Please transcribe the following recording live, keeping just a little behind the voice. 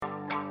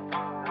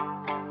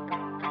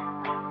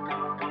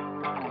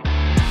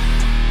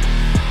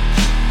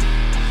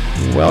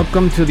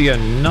Welcome to the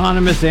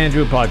Anonymous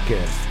Andrew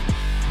podcast.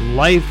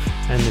 Life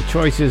and the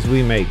choices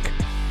we make.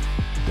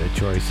 The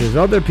choices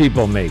other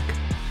people make.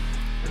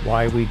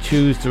 Why we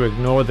choose to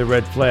ignore the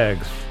red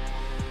flags.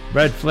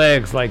 Red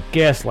flags like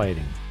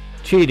gaslighting,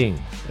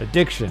 cheating,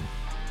 addiction,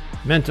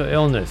 mental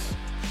illness,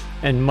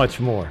 and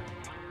much more.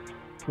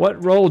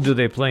 What role do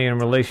they play in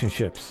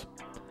relationships?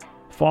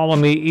 Follow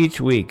me each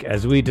week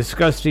as we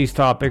discuss these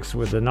topics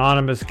with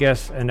anonymous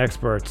guests and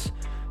experts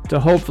to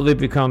hopefully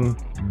become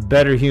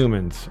better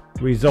humans,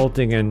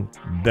 resulting in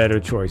better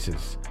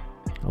choices.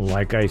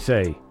 Like I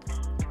say,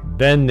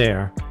 been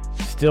there,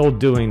 still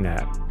doing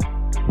that.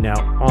 Now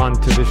on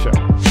to the show.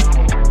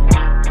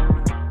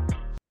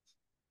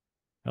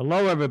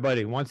 Hello,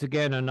 everybody. Once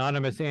again,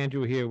 Anonymous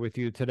Andrew here with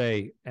you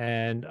today,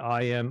 and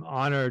I am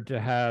honored to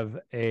have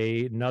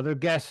another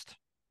guest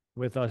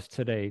with us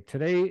today.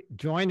 Today,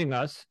 joining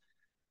us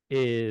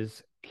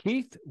is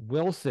Keith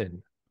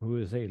Wilson, who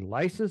is a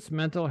licensed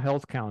mental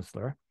health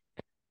counselor,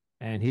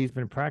 and he's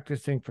been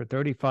practicing for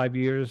 35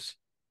 years,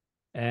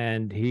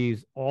 and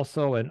he's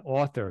also an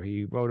author.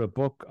 He wrote a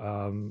book,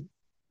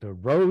 The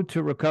Road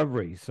to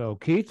Recovery. So,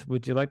 Keith,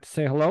 would you like to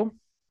say hello?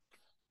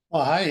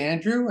 Well, hi,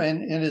 Andrew,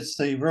 and it's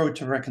the Road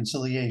to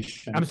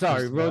Reconciliation. I'm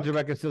sorry, Road to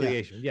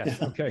Reconciliation. Yeah. Yes.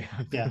 Yeah. Okay.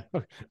 Yeah.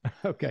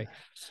 Okay.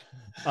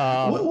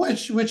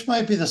 Which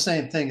might be the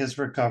same thing as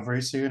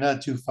recovery, so you're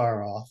not too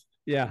far off.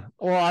 Yeah.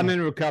 Well, I'm Yeah.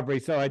 in recovery,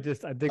 so I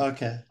think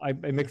Okay. I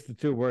mixed the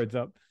two words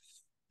up.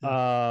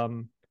 Yeah.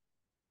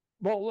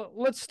 Well,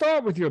 let's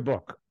start with your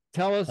book.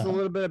 Tell us a Uh-huh.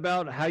 little bit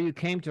about how you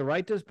came to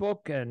write this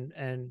book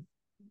and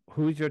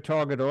who's your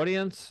target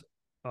audience.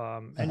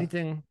 Uh-huh.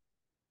 Anything?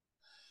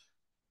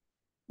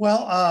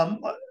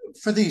 Well,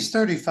 for these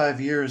 35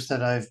 years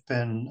that I've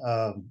been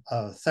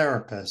a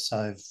therapist,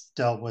 I've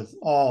dealt with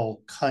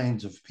all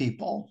kinds of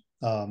people,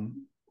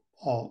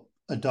 all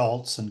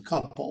adults and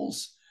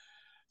couples,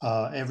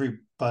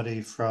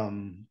 everybody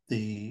from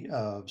the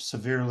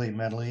severely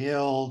mentally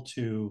ill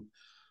to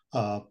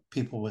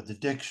people with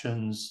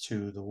addictions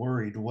to the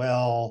worried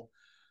well.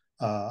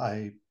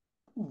 I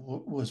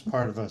was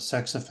part of a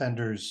sex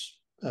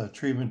offenders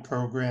treatment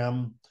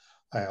program.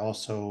 I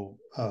also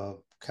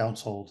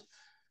counseled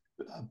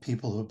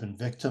people who've been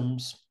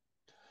victims.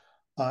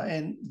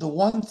 And the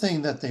one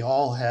thing that they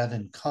all had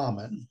in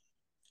common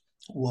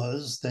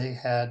was they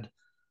had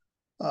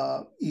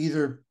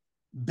either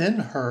been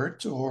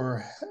hurt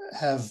or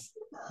have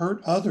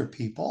hurt other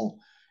people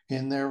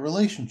in their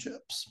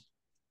relationships.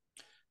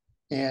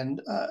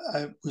 And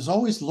I was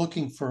always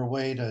looking for a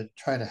way to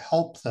try to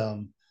help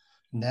them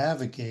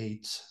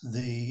navigate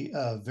the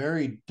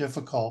very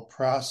difficult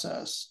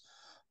process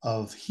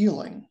of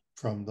healing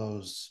from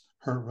those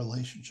hurt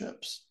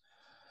relationships.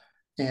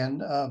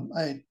 And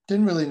I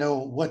didn't really know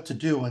what to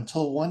do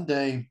until one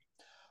day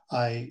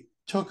I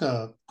took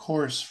a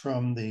course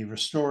from the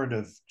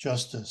Restorative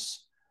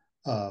Justice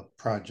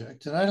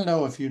Project. And I don't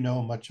know if you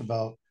know much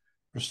about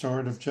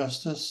restorative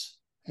justice,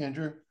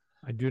 Andrew.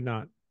 I do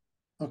not.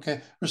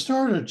 Okay.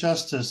 Restorative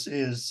justice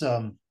is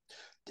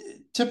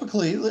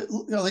typically,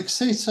 like,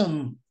 say,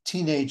 some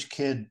teenage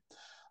kid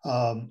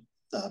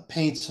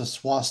paints a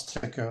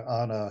swastika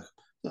on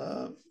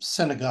a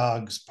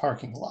synagogue's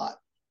parking lot.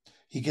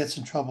 He gets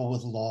in trouble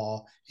with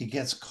law. He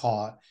gets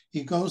caught.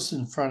 He goes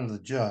in front of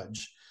the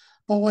judge.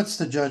 But what's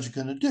the judge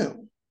going to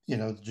do?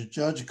 The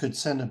judge could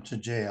send him to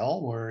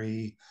jail where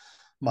he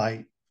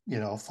might,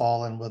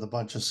 fall in with a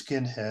bunch of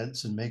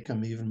skinheads and make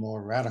him even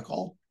more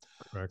radical.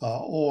 Correct.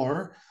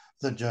 Or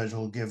the judge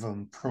will give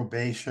him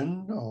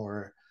probation,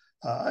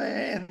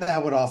 and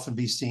that would often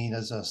be seen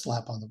as a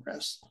slap on the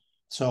wrist.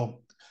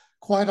 So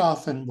quite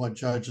often what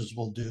judges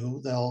will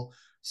do, they'll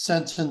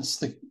sentence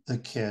the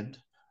kid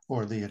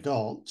or the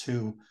adult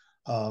to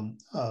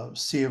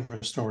see a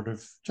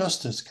restorative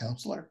justice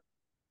counselor.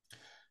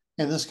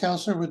 And this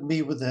counselor would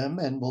meet with them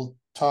and will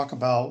talk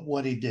about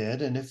what he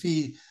did. And if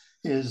he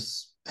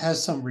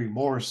has some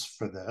remorse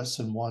for this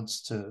and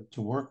wants to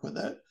work with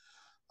it,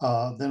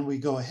 then we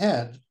go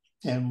ahead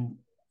and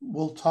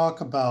we'll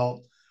talk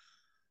about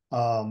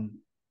um,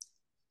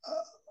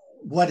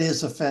 what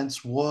his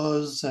offense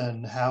was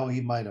and how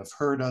he might have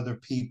hurt other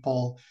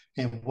people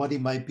and what he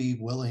might be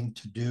willing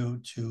to do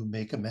to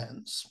make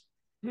amends.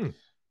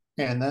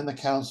 And then the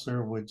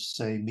counselor would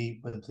say,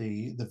 meet with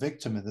the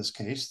victim in this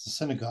case, the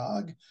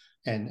synagogue,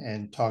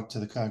 and talk to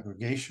the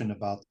congregation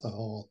about the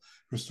whole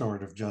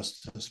restorative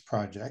justice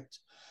project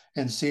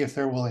and see if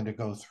they're willing to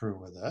go through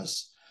with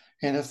this.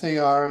 And if they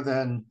are,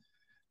 then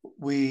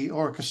we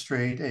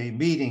orchestrate a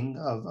meeting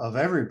of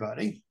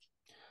everybody.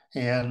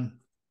 And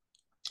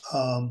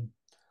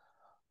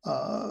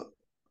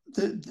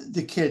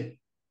the kid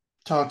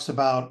talks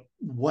about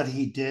what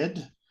he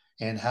did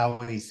and how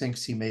he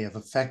thinks he may have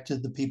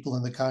affected the people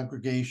in the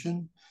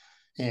congregation.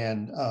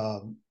 And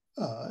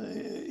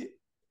the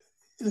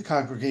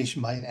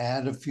congregation might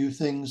add a few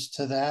things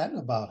to that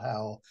about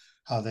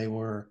how they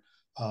were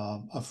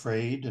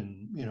afraid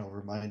and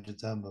reminded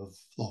them of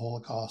the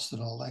Holocaust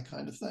and all that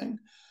kind of thing.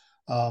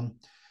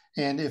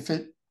 And if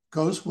it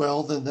goes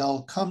well, then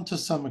they'll come to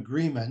some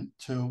agreement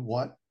to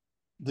what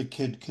the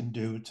kid can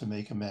do to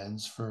make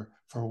amends for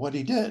what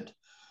he did,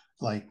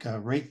 like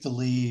rake the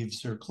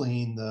leaves or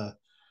clean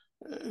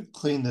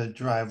the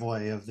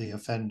driveway of the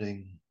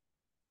offending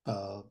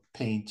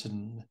paint,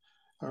 and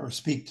or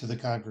speak to the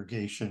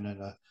congregation in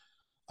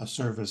a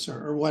service,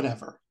 or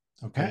whatever.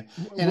 Okay.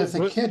 And if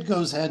the kid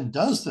goes ahead and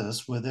does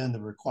this within the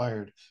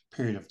required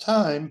period of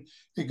time,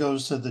 it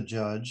goes to the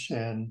judge,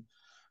 and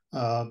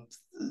uh,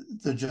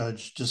 the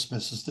judge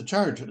dismisses the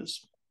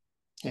charges.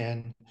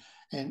 And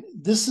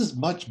this is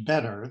much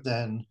better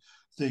than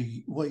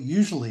the what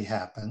usually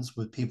happens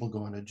with people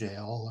going to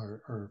jail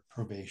or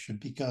probation,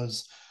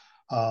 because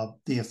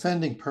the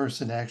offending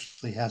person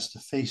actually has to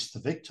face the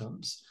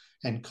victims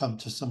and come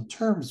to some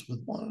terms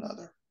with one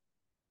another.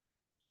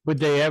 Would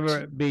they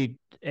ever be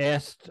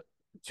asked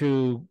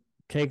to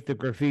take the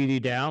graffiti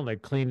down,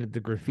 like clean the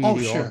graffiti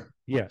off? Sure.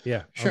 Yeah,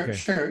 yeah. Sure, Okay.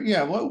 sure.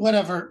 Yeah,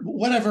 whatever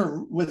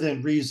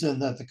within reason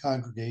that the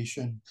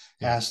congregation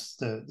asks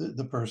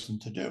the person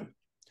to do.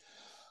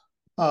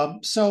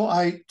 So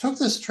I took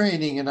this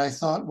training and I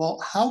thought, well,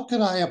 how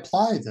could I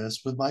apply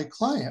this with my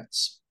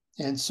clients?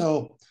 And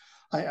so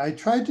I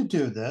tried to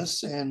do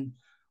this. And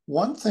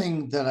one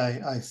thing that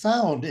I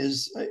found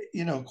is,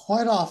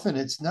 quite often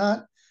it's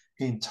not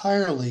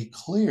entirely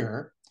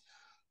clear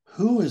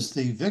who is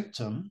the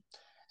victim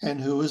and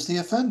who is the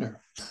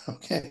offender.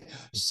 Okay.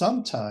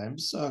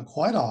 Sometimes,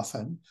 quite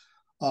often,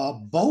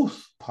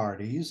 both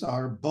parties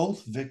are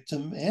both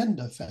victim and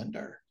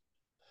offender.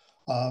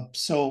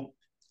 So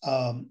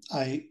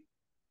I,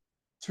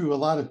 through a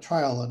lot of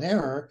trial and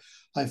error,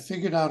 I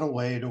figured out a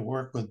way to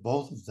work with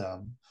both of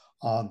them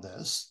on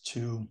this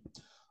to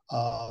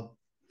uh,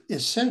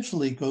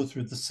 essentially go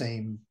through the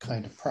same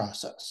kind of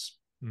process.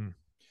 Mm.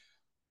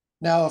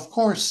 Now, of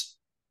course,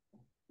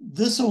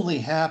 this only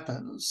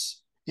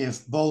happens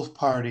if both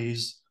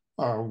parties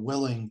are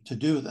willing to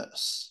do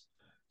this.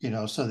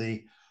 So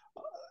the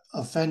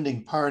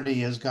offending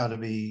party has got to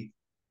be,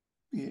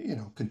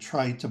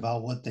 contrite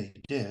about what they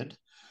did.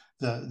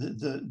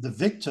 The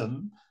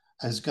victim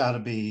has got to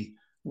be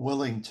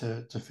willing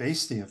to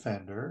face the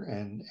offender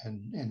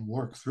and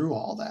work through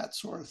all that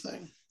sort of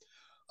thing.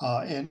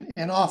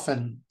 And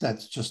often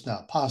that's just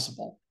not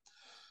possible.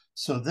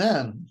 So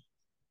then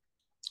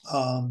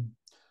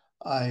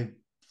I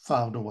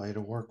found a way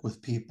to work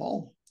with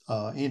people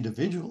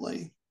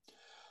individually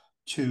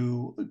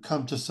to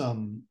come to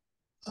some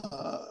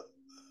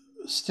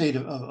state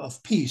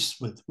of peace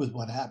with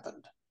what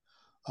happened,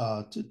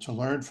 to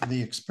learn from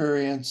the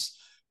experience,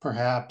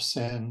 perhaps,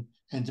 and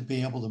to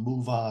be able to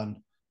move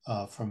on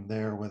from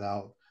there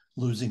without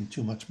losing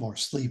too much more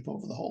sleep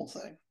over the whole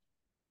thing.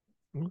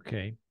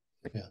 Okay.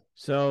 Yeah.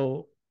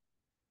 So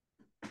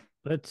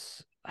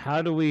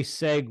how do we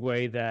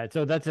segue that?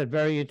 So that's a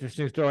very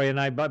interesting story.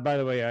 And by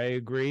the way, I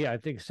agree. I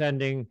think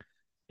sending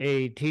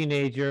a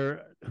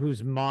teenager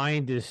whose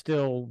mind is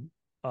still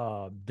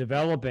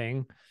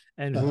developing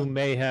and who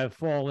may have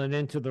fallen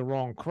into the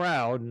wrong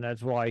crowd, and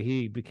that's why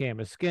he became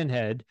a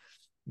skinhead,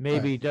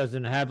 maybe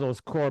doesn't have those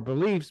core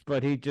beliefs,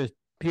 but he just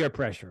peer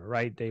pressure,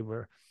 right?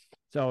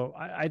 So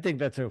I think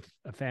that's a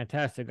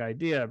fantastic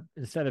idea.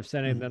 Instead of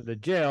sending them to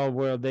jail,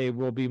 where they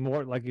will be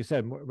more, like you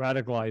said, more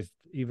radicalized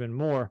even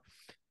more.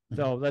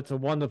 So that's a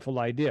wonderful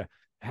idea.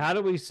 How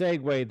do we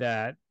segue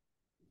that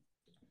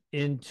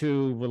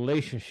into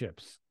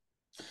relationships?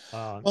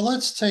 Well,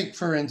 let's take,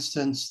 for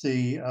instance,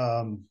 the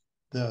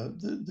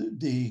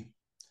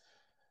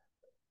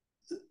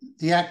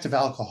active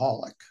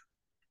alcoholic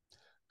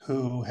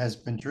who has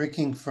been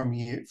drinking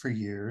for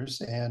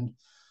years, and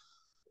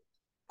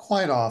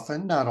quite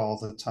often, not all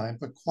the time,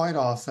 but quite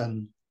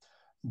often,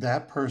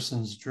 that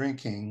person's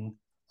drinking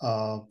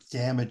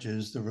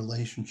damages the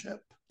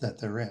relationship that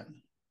they're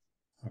in.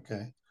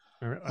 Okay.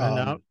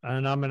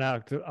 And I'm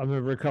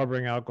a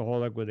recovering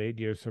alcoholic with 8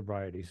 years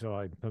sobriety, so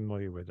I'm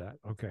familiar with that.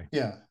 Okay.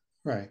 Yeah.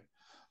 Right.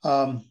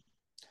 Um,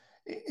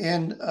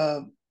 and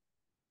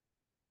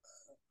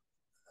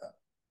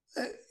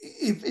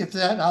if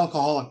that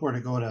alcoholic were to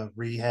go to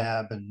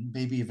rehab and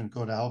maybe even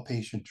go to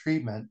outpatient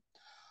treatment,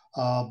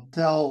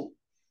 they'll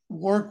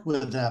work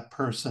with that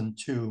person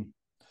to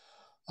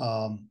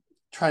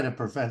try to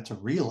prevent a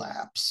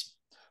relapse,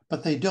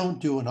 but they don't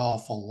do an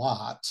awful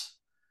lot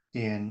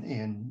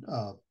in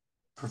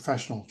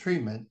professional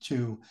treatment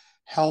to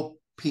help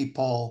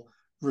people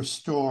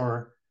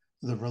restore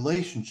the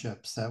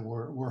relationships that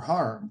were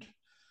harmed.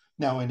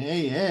 Now in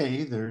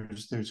AA,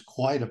 there's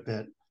quite a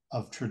bit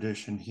of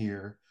tradition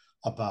here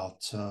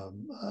about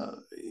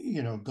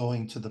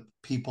going to the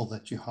people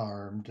that you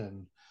harmed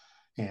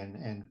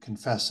and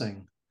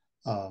confessing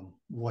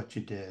what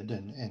you did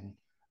and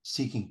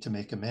seeking to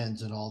make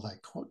amends and all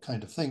that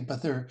kind of thing.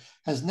 But there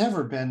has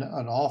never been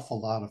an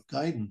awful lot of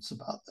guidance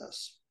about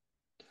this.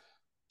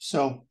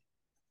 So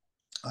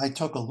I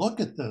took a look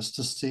at this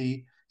to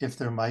see if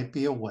there might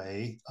be a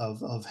way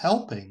of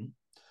helping,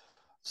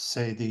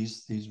 say,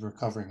 these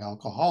recovering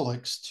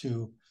alcoholics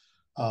to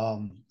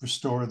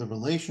restore the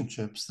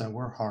relationships that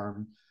were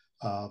harmed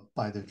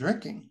by their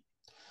drinking.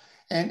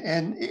 And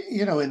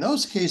in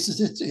those cases,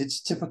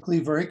 it's typically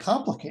very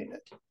complicated.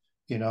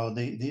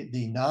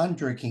 the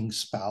non-drinking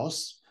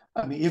spouse.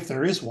 I mean, if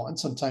there is one,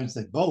 sometimes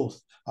they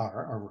both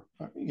are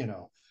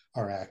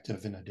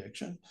active in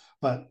addiction.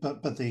 But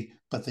the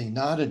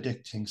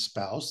non-addicting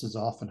spouse is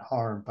often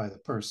harmed by the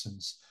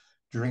person's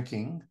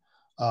drinking.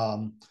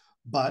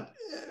 But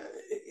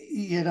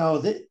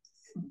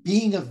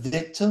being a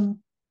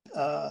victim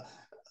uh,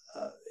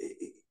 uh,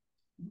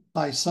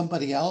 by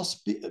somebody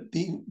else,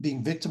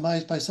 being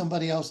victimized by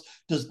somebody else,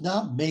 does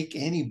not make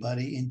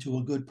anybody into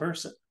a good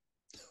person.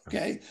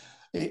 Okay,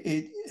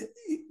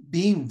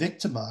 being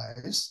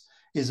victimized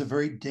is a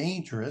very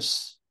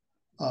dangerous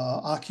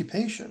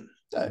occupation.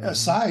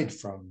 Aside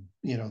from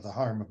the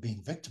harm of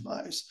being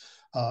victimized,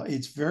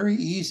 it's very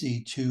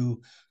easy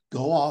to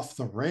go off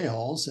the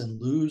rails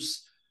and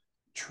lose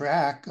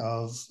track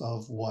of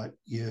what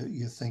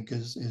you think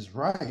is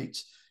right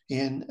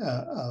in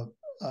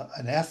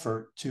an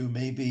effort to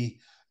maybe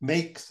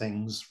make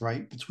things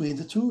right between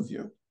the two of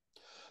you.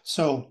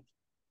 So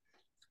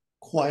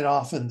quite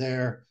often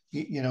there,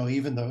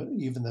 even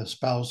the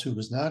spouse who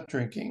was not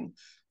drinking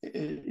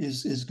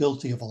is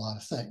guilty of a lot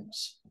of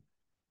things.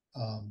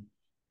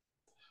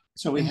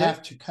 So we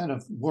have to kind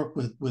of work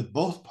with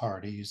both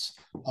parties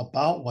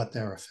about what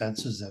their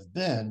offenses have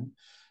been,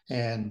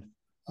 and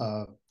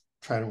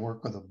try to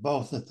work with them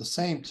both at the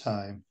same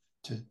time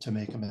to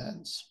make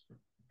amends.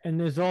 And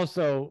there's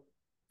also,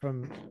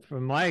 from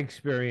my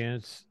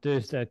experience,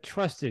 there's that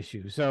trust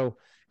issue. So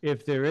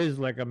if there is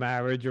like a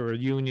marriage or a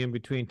union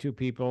between two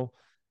people,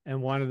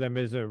 and one of them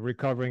is a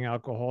recovering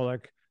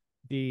alcoholic,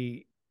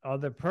 the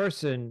other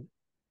person,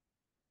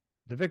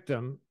 the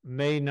victim,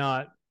 may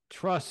not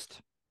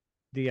trust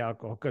the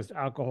alcohol, because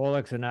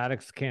alcoholics and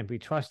addicts can't be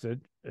trusted,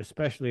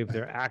 especially if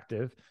they're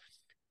active.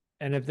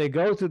 And if they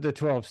go through the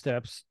 12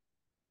 steps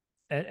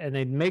and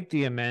they make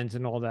the amends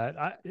and all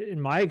that,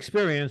 in my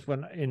experience,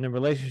 when in the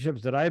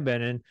relationships that I've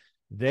been in,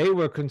 they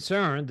were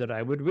concerned that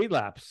I would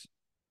relapse.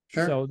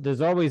 Sure. So there's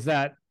always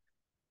that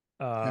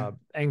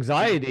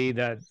anxiety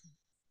that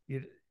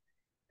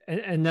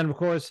and then of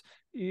course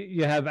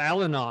you have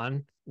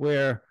Al-Anon,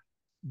 where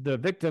the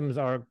victims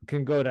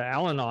can go to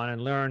Al-Anon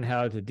and learn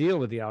how to deal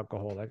with the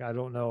alcoholic. I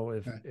don't know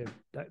if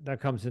that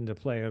comes into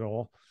play at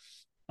all.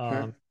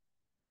 Sure.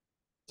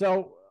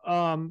 So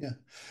and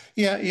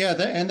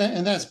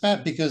that's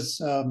bad,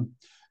 because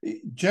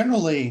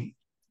generally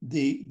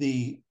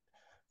the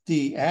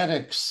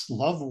addicts'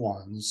 loved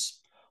ones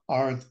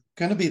are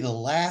going to be the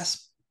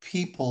last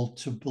people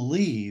to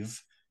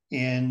believe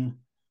in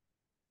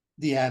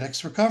the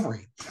addict's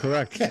recovery.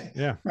 Correct. Okay.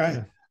 Yeah. Right.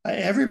 Yeah.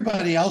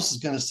 Everybody else is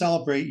going to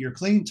celebrate your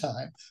clean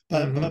time,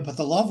 but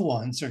the loved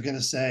ones are going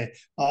to say,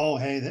 "Oh,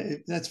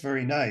 hey, that's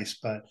very nice,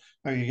 but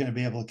are you going to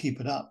be able to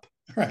keep it up?"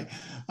 Right.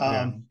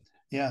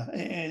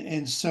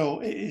 And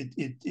so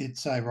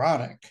it's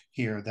ironic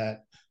here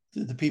that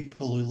the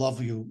people who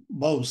love you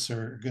most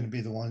are going to be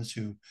the ones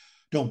who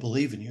don't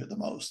believe in you the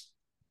most.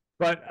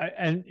 But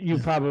and you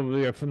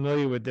probably are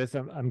familiar with this.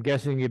 I'm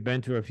guessing you've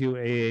been to a few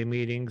AA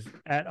meetings.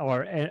 At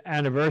our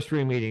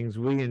anniversary meetings,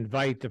 we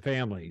invite the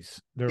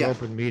families. They're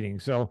open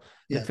meetings, so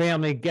the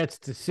family gets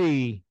to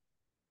see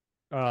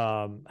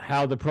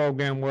how the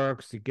program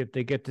works.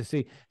 They get to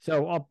see.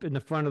 So up in the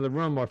front of the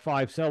room are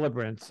 5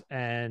 celebrants,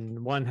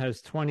 and one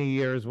has 20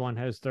 years, one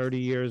has 30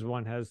 years,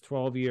 one has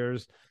 12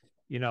 years.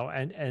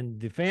 And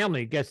the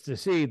family gets to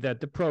see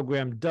that the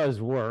program does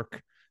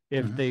work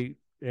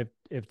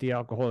if the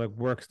alcoholic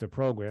works the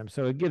program.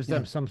 So it gives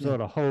them some sort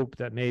of hope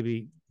that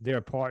maybe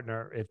their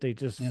partner, if they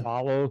just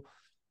follow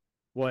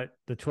what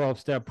the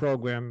 12-step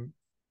program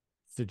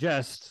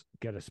suggests,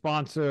 get a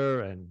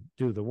sponsor and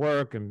do the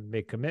work and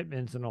make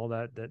commitments and all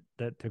that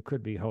there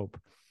could be hope.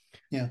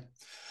 Yeah.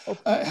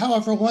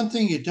 However, one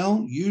thing you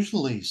don't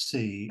usually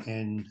see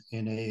in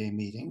AA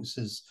meetings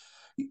is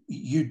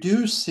you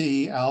do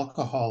see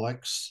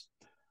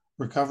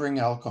recovering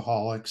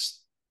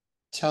alcoholics,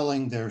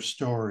 telling their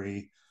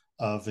story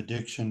of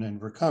addiction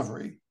and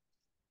recovery.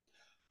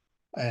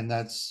 And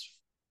that's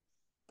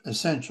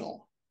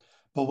essential.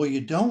 But what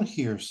you don't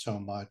hear so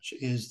much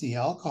is the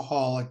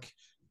alcoholic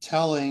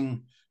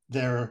telling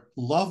their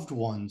loved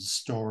one's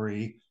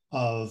story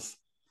of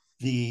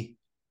the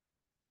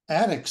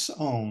addict's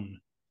own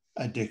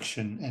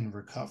addiction and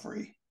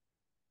recovery.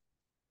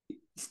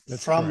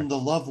 That's from correct. The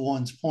loved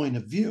one's point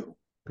of view.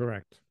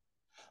 Correct.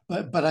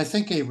 But I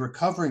think a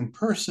recovering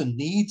person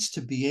needs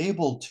to be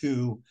able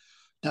to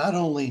not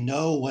only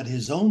know what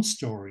his own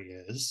story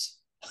is,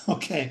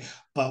 okay,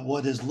 but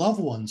what his loved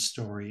one's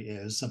story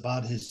is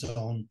about his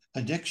own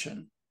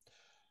addiction,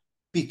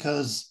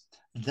 because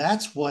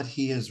that's what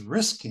he is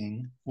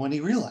risking when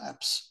he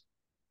relapses.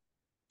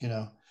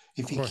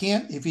 If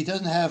he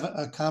doesn't have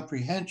a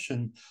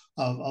comprehension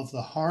of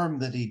the harm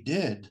that he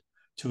did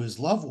to his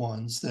loved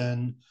ones,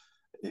 then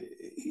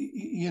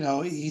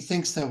he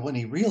thinks that when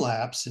he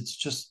relapses, it's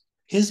just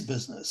his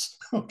business.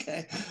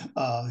 Okay.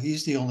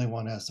 He's the only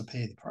one who has to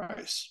pay the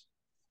price.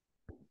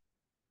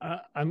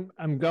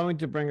 I'm going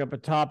to bring up a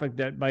topic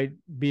that might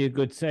be a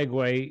good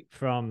segue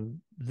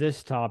from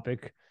this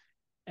topic.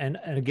 And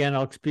again,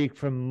 I'll speak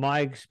from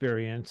my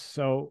experience.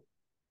 So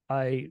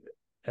I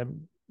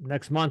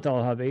next month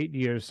I'll have 8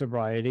 years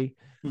sobriety.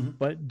 Mhm.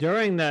 But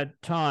during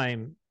that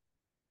time,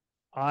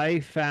 I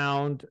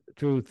found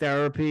through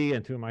therapy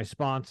and through my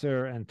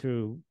sponsor and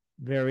through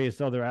various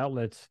other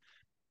outlets,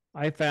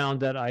 I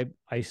found that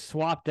I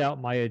swapped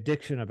out my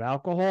addiction of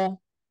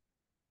alcohol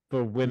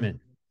for Mhm.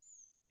 women.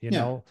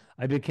 Yeah.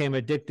 I became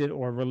addicted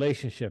or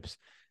relationships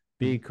Mhm.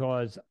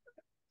 because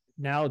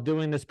now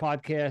doing this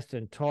podcast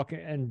and talking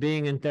and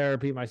being in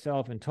therapy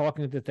myself and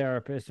talking to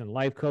therapists and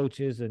life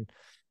coaches, and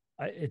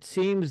it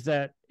seems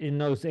that in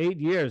those 8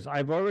 years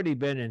I've already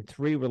been in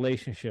 3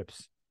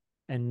 relationships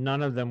and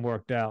none of them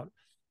worked out,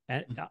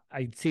 and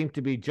I seem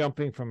to be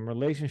jumping from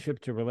relationship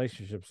to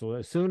relationship. So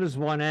as soon as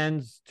one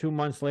ends, 2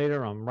 months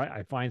later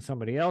I find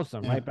somebody else,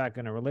 I'm Yeah. right back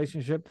in a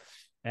relationship,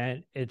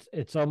 and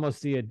it's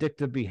almost the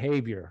addictive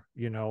behavior.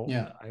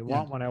 Yeah. I Yeah.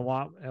 want what I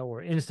want,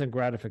 or instant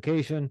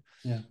gratification.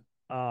 Yeah.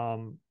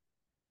 um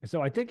so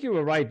I think you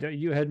were right that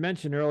you had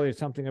mentioned earlier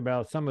something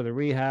about some of the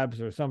rehabs,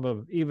 or some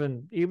of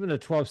even the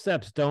 12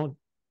 steps don't,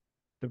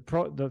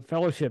 the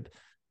fellowship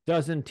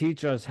doesn't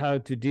teach us how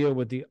to deal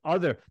with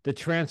the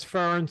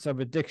transference of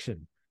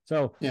addiction.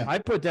 So Yeah. I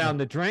put Yeah. down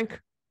the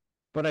drink,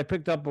 but I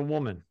picked up a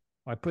woman.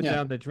 I put Yeah.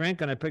 down the drink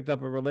and I picked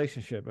up a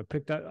relationship. I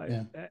picked up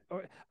Yeah.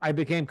 I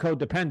became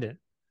codependent.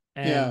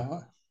 And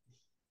Yeah.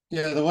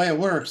 Yeah. The way it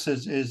works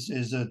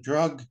is a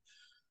drug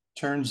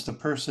turns the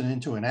person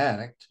into an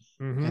addict,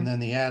 and mhm, then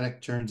the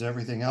addict turns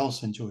everything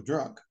else into a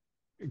drug.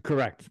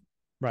 correct.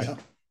 Right. Yeah.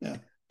 Yeah.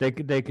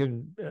 They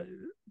can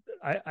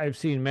I've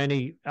seen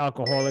many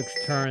alcoholics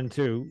turn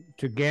to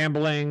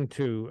gambling,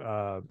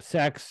 to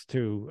sex,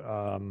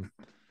 to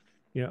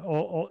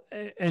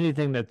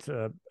anything that's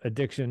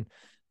addiction.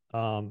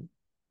 Um,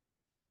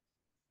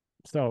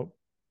 so,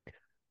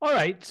 all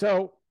right.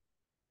 So,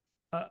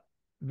 uh,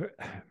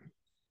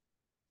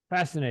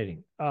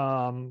 fascinating.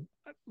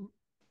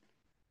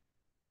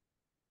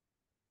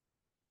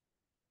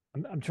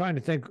 I'm trying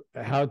to think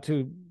how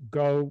to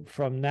go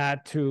from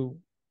that to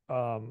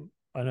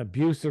an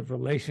abusive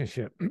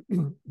relationship.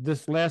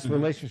 This last Mhm.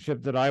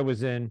 relationship that I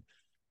was in,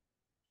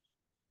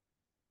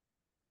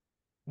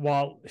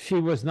 while she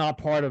was not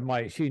part of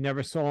she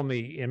never saw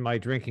me in my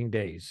drinking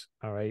days.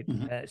 All right.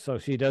 Mhm. So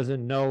she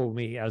doesn't know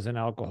me as an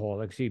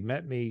alcoholic. She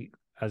met me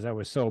as I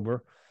was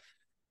sober.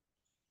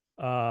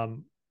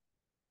 Um,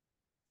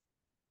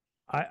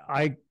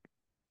 I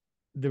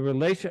the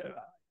relation,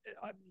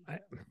 I, I,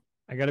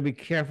 I got to be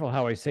careful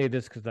how I say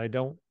this because I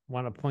don't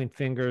want to point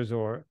fingers,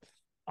 or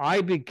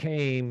I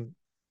became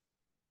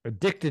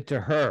addicted to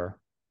her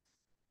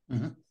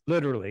Mhm.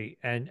 literally,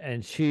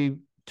 and she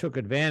took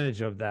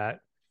advantage of that.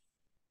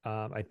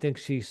 I think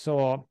she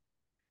saw,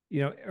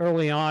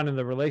 early on in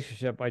the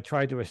relationship, I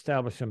tried to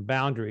establish some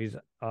boundaries.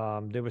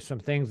 There were some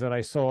things that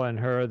I saw in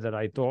her that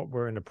I thought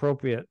were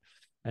inappropriate,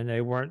 and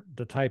they weren't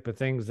the type of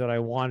things that I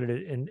wanted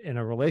in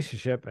a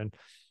relationship. And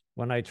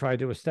when I tried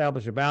to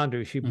establish a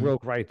boundary, she Mhm.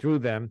 broke right through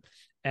them,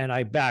 and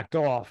I backed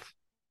off.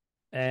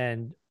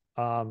 And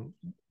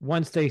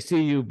once they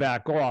see you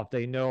back off,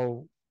 they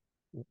know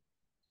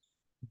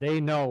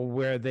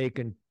where they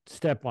can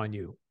step on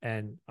you,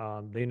 and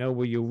they know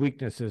where your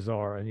weaknesses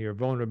are and your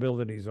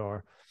vulnerabilities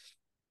are.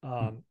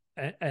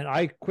 And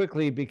I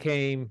quickly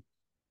became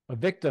a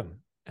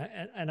victim.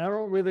 And I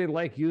don't really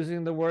like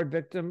using the word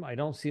victim. I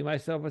don't see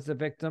myself as a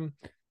victim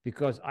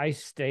because I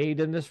stayed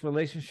in this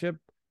relationship.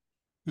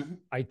 Mhm.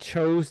 I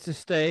chose to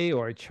stay,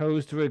 or I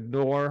chose to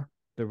ignore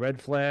the red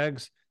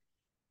flags.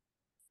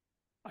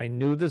 I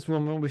knew this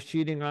woman was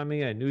cheating on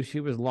me. I knew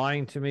she was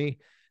lying to me.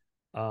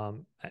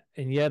 And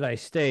yet I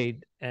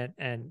stayed,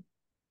 and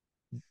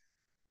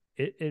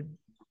it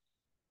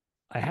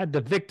I had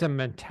the victim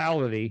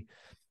mentality.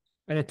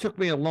 And it took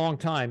me a long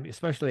time,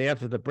 especially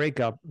after the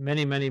breakup,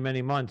 many, many,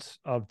 many months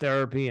of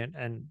therapy,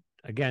 and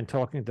again,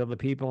 talking to other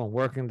people and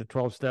working the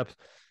 12 steps,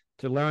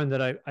 to learn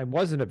that I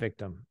wasn't a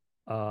victim.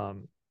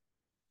 Um,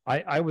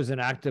 I was an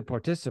active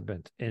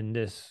participant in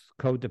this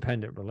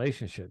codependent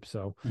relationship.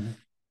 So, Mhm.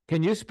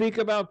 can you speak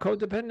about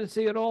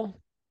codependency at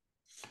all?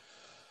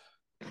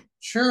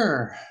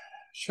 Sure.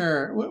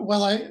 Sure. Well,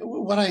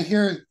 what I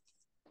hear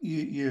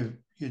you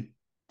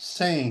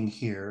saying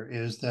here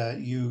is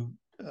that you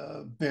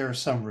bear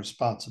some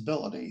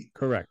responsibility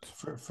Correct.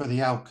 for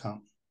the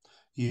outcome.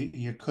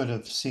 You could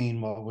have seen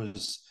what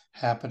was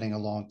happening a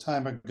long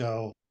time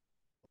ago,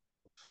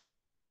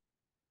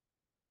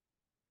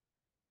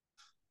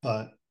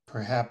 but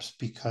perhaps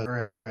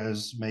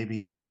because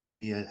maybe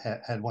you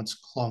had once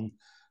clung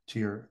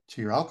to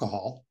your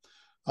alcohol,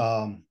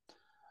 um,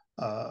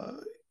 uh,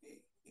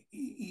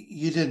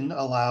 you didn't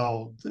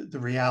allow the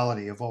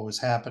reality of what was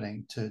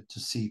happening to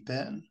seep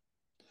in,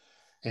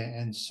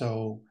 and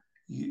so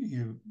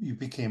you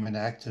became an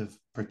active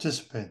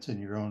participant in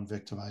your own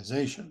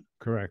victimization.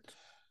 Correct.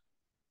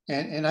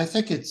 And I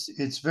think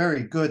it's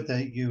very good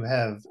that you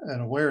have an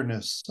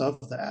awareness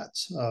of that.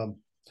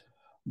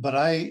 But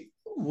I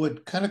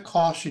would kind of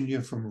caution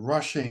you from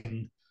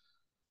rushing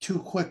too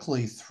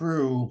quickly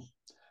through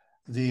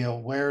the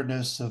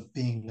awareness of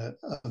being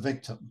a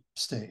victim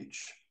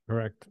stage.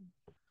 Correct.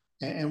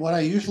 And what I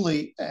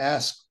usually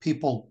ask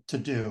people to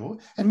do,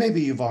 and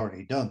maybe you've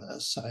already done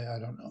this, I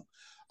don't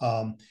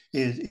know,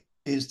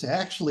 is to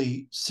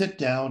actually sit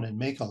down and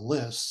make a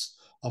list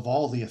of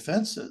all the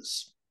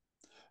offenses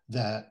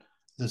that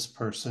this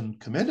person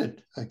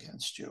committed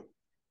against you.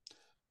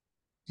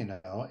 And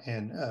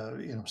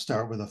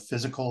start with the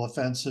physical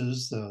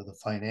offenses, the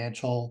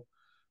financial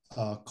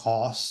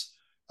costs,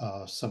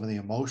 some of the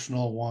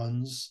emotional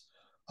ones,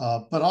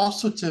 but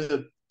also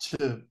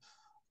to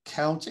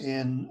count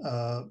in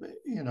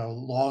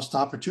lost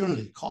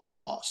opportunity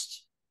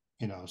costs.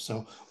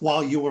 So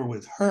while you were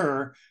with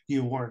her,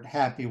 you weren't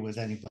happy with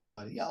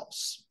anybody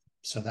else,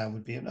 so that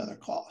would be another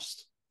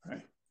cost,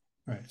 right.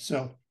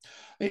 So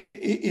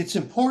it's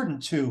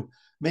important to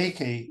make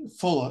a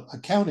full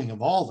accounting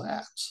of all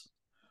that,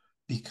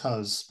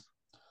 because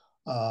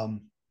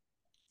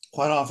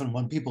quite often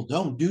when people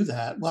don't do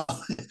that,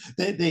 well,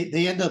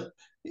 they end up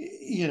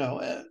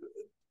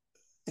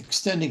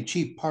extending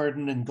cheap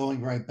pardon and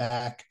going right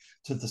back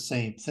to the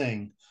same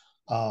thing,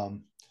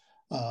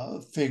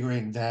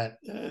 figuring that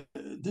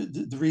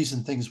the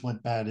reason things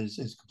went bad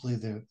is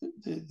completely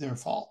their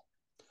fault.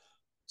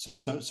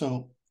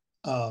 So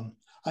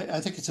I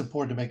think it's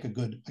important to make a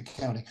good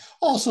accounting.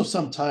 Also,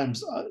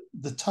 sometimes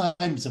the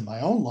times in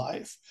my own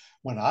life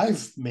when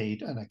I've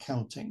made an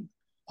accounting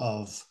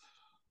of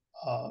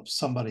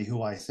somebody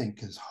who I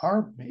think has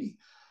harmed me,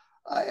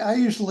 I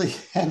usually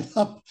end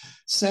up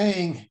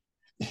saying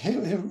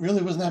it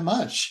really wasn't that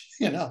much.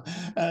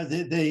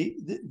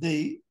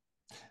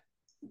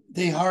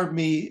 They harmed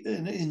me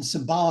in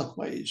symbolic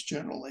ways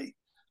generally,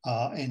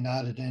 and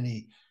not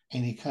in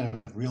any kind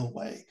of real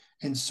way.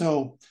 And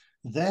so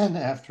then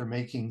after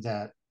making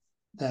that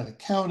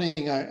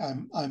accounting,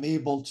 I'm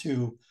able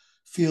to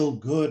feel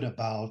good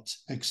about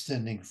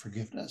extending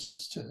forgiveness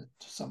to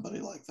somebody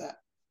like that.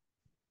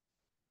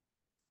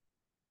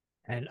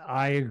 And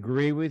I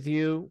agree with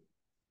you.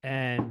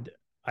 And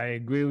I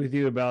agree with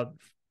you about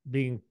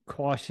being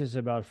cautious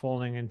about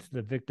falling into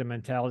the victim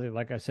mentality.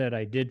 Like I said,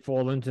 I did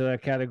fall into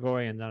that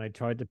category, and then I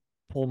tried to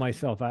pull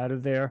myself out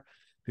of there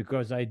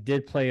because I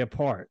did play a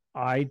part.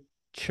 I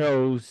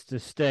chose to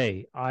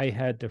stay. I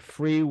had the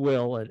free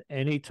will at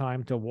any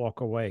time to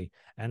walk away,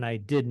 and I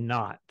did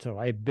not. So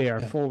I bear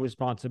full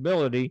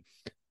responsibility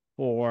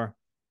for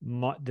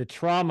the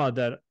trauma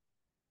that,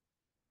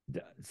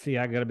 see,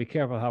 I got to be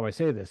careful how I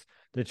say this.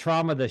 The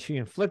trauma that she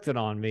inflicted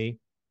on me,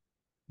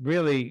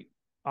 really,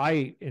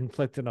 I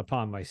inflicted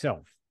upon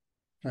myself.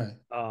 Right.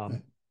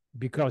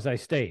 Because I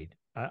stayed.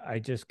 I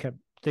just kept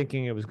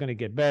thinking it was going to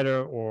get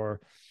better,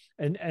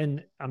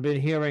 and I've been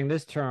hearing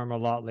this term a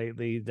lot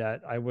lately,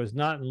 that I was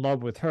not in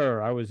love with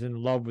her. I was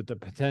in love with the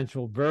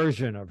potential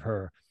version of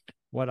her,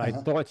 what I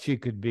thought she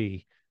could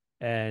be.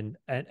 And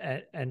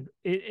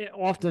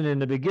often in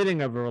the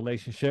beginning of a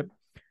relationship,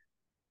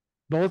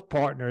 both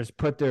partners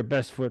put their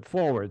best foot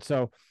forward.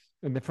 So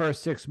in the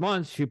first 6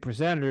 months, she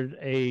presented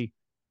a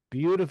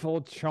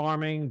beautiful,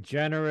 charming,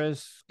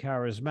 generous,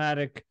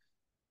 charismatic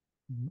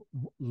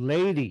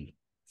lady.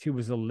 She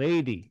was a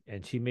lady,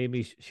 and she made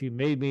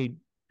me,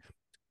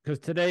 because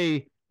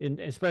today,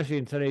 especially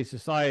in today's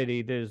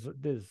society, there's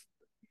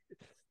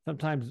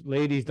sometimes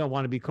ladies don't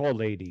want to be called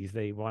ladies.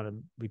 They want to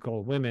be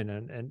called women,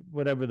 and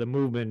whatever the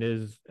movement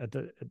is at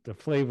the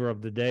flavor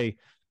of the day.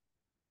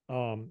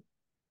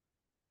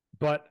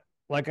 But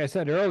like I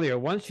said earlier,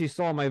 once she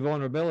saw my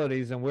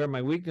vulnerabilities and where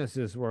my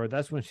weaknesses were,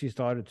 that's when she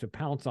started to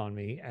pounce on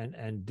me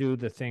and do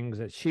the things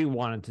that she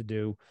wanted to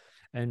do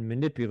and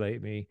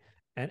manipulate me.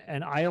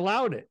 And I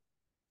allowed it.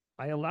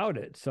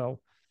 So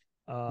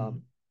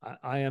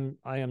I am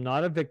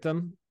not a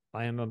victim.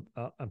 I am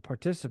a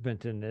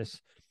participant in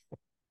this.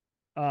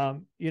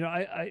 I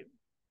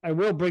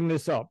will bring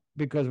this up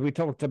because we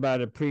talked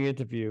about it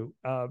pre-interview.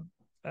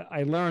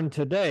 I learned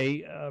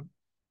today,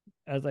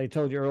 as I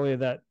told you earlier,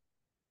 that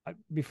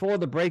before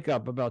the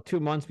breakup, about 2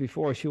 months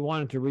before, she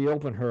wanted to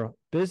reopen her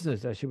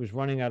business that she was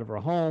running out of her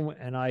home.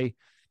 And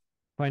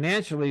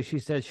financially, she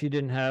said she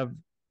didn't have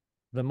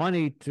the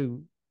money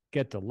to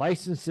get the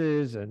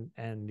licenses and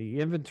the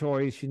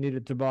inventory she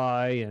needed to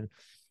buy. And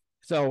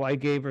so I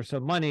gave her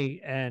some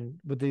money, and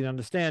with the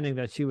understanding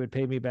that she would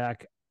pay me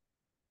back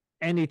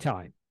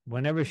anytime,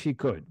 whenever she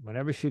could,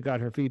 whenever she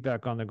got her feet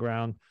back on the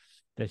ground,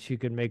 that she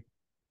could make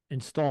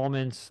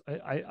installments.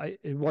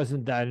 It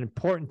wasn't that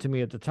important to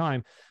me at the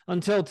time,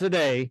 until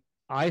today.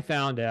 I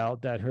found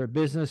out that her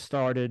business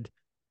started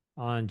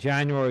on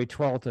January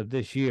 12th of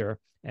this year,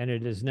 and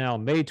it is now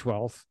May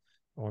 12th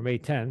or May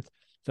 10th.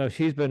 So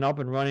she's been up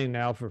and running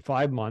now for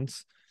 5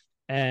 months.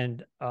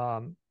 And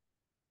I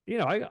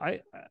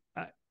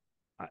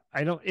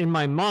don't, in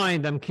my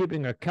mind, I'm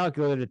keeping a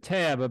calculated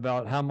tab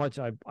about how much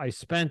I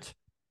spent.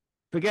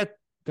 Forget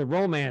the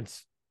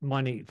romance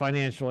money,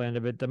 financial end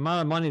of it, the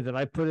amount of money that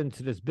I put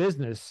into this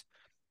business,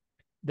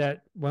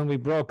 that when we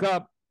broke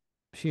up,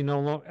 she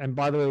no longer, and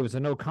by the way, it was a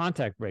no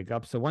contact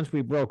breakup. So once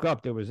we broke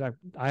up,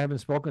 I haven't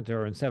spoken to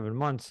her in 7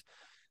 months,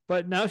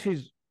 but now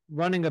she's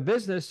running a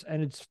business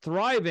and it's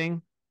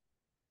thriving.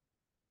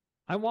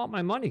 I want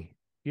my money.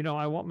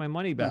 I want my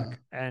money uh, back.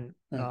 And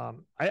yeah,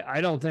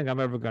 I don't think I'm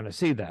ever going to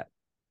see that.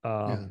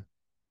 yeah.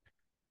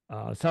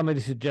 Um, Somebody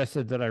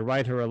suggested that I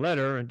write her a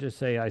letter and just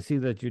say, I see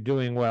that you're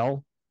doing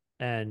well.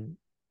 And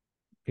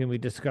can we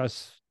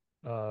discuss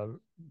uh,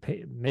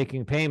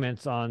 making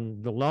payments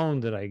on the loan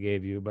that I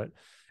gave you? But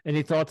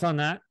any thoughts on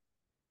that?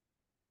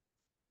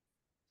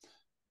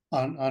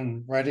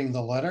 On writing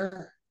the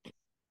letter.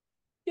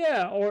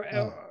 Yeah, or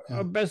a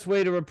Yeah. best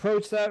way to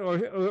approach that,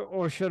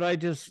 or should I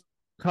just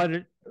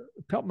cut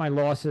my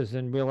losses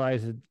and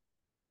realize that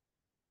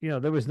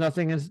there's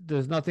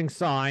nothing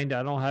signed.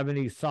 I don't have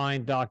any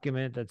signed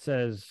document that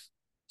says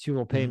she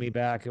will pay me Mhm.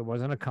 back. It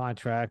wasn't a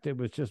contract. It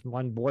was just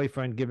one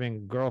boyfriend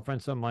giving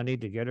girlfriend some money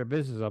to get her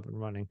business up and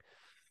running.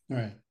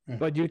 Right. Right.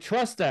 But you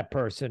trust that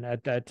person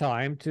at that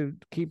time to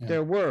keep Yeah.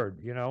 their word,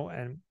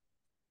 and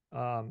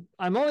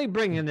I'm only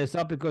bringing this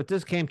up because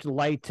this came to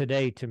light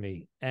today to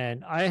me,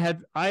 and I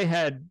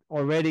had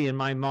already in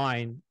my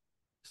mind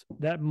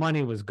that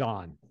money was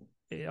gone.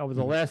 Over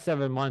the Mhm. last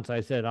 7 months,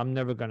 I said I'm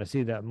never going to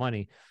see that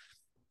money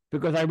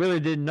because I really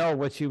didn't know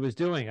what she was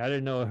doing. I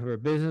didn't know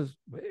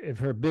if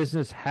her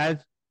business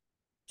had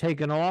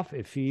taken off,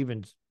 if she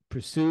even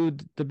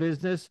pursued the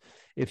business,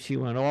 if she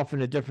went off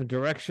in a different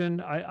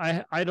direction.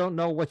 I don't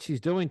know what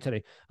she's doing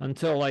today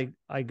until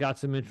I got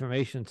some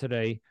information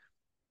today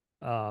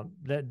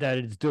that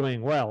it's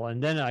doing well,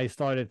 and then I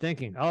started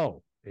thinking,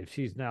 oh, if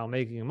she's now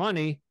making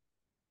money.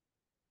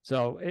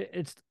 So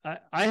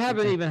I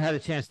haven't Okay. even had a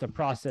chance to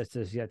process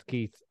this yet,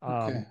 Keith.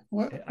 Okay.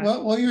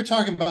 Well, you're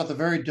talking about the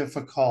very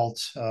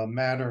difficult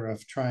matter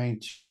of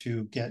trying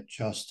to get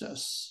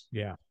justice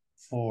Yeah,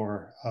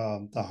 for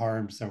the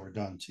harms that were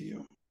done to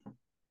you.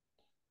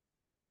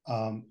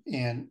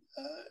 And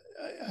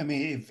I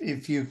mean,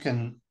 if you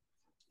can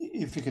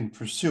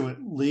pursue it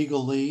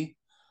legally,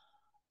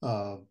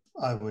 uh,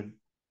 I would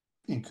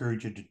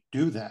encourage you to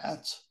do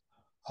that.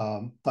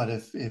 But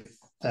if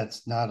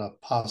that's not a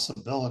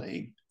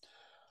possibility,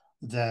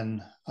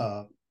 then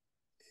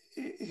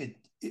it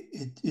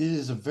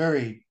is a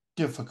very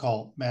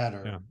difficult yeah,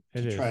 matter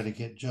it to try is. to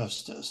get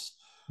justice,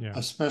 Yeah.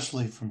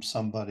 especially from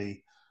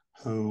somebody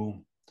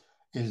who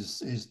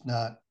is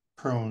not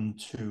prone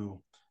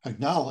to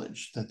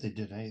acknowledge that they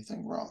did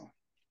anything wrong.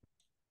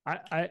 I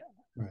I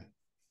Right.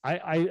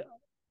 I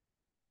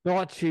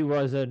thought she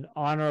was an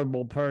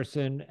honorable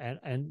person,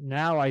 and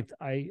now I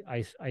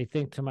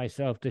think to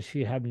myself, does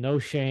she have no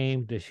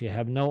shame? Does she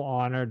have no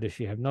honor? Does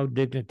she have no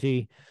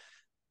dignity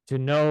to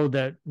know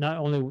that not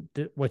only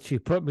what she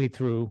put me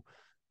through,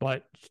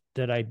 but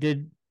that I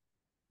did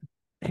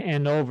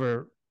hand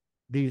over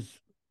these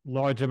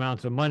large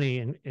amounts of money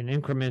in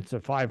increments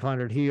of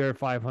 500 here,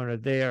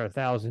 500 there,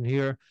 1,000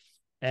 here,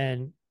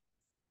 and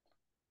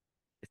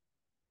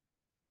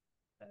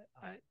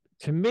I,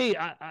 to me,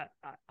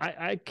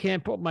 I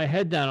can't put my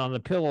head down on the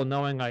pillow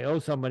knowing I owe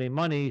somebody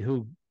money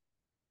who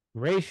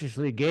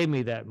graciously gave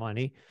me that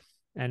money,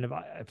 and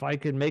if I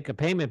could make a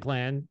payment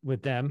plan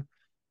with them.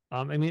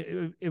 I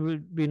mean, it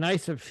would be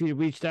nice if she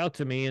reached out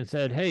to me and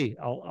said, "Hey,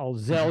 I'll Mhm.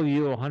 Zelle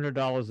you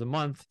 $100 a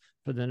month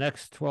for the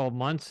next 12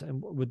 months,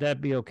 and would that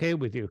be okay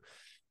with you?"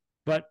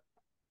 But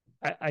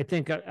I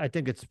think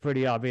it's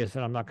pretty obvious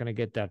that I'm not going to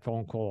get that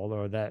phone call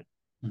or that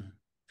Mhm.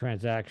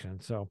 transaction.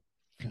 So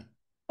Yeah.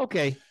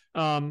 okay,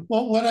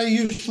 Well, what I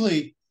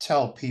usually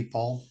tell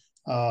people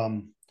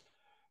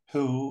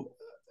who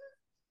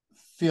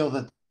feel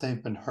that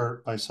they've been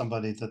hurt by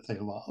somebody that they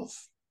love,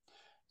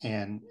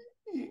 and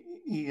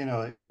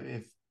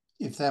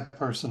if that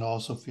person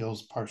also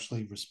feels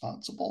partially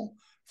responsible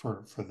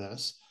for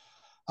this,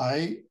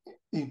 I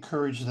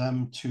encourage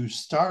them to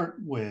start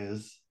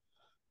with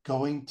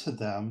going to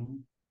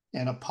them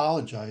and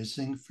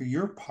apologizing for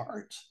your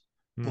part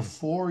hmm,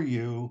 before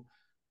you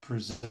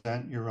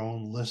present your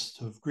own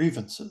list of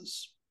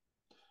grievances,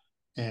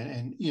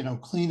 and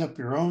clean up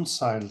your own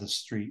side of the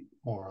street,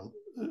 more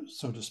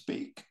so to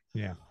speak,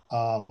 yeah,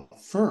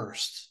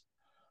 first.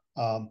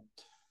 um,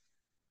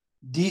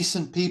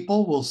 Decent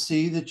people will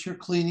see that you're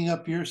cleaning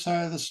up your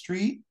side of the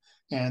street,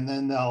 and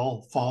then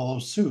they'll follow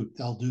suit.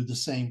 They'll do the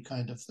same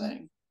kind of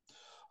thing.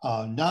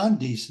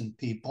 Non-decent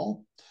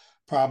people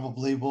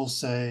probably will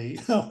say,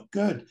 "Oh,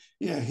 good,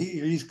 yeah,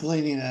 he's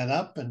cleaning that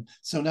up, and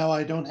so now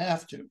I don't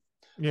have to."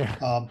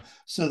 yeah,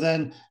 So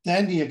then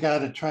you got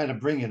to try to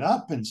bring it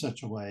up in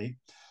such a way.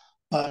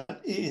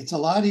 But it's a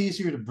lot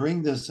easier to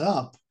bring this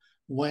up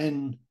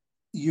when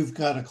you've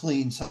got a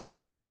clean side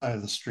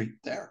of the street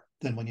there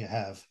than when you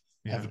have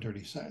yeah, a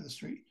dirty side of the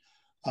street.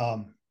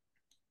 Um,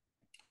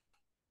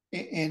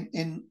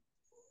 and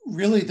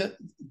really,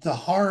 the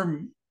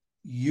harm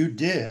you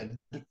did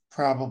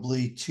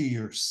probably to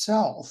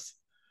yourself,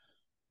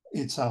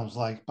 it sounds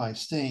like, by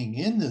staying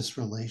in this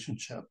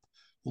relationship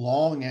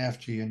long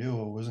after you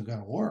knew it wasn't going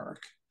to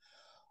work,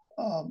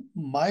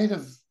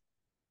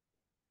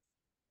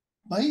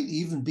 might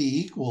even be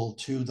equal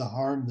to the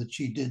harm that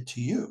she did to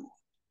you.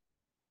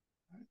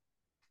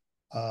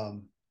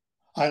 Um,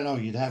 I don't know.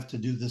 You'd have to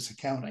do this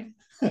accounting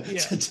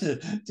yeah,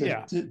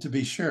 yeah. to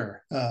be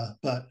sure.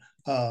 But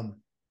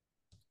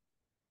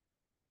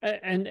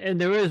And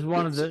there is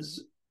one of the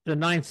it's the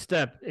ninth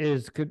step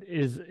is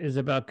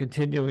about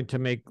continuing to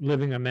make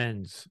living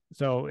amends.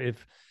 So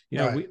if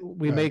Right,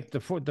 we right, make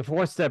the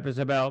fourth step is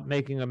about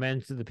making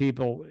amends to the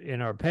people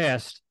in our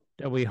past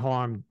that we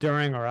harmed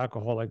during our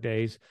alcoholic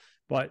days.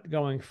 But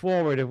going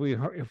forward,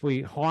 if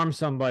we harm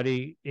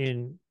somebody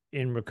in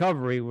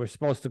recovery, we're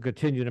supposed to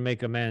continue to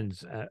make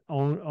amends,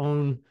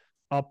 own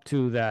up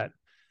to that.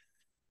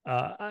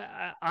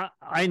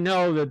 I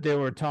know that there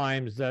were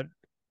times that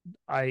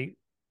I,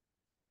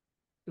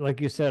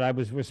 like you said, I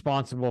was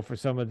responsible for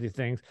some of the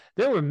things.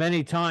 There were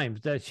many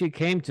times that she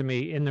came to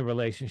me in the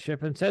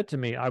relationship and said to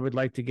me, I would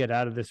like to get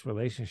out of this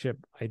relationship.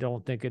 I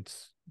don't think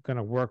it's going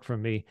to work for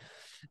me.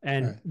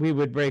 And right. we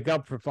would break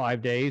up for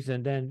 5 days,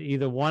 and then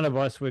either one of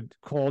us would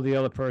call the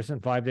other person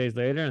 5 days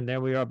later, and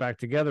there we are back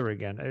together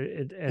again.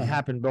 It Uh-huh,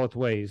 happened both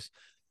ways.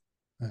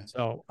 right,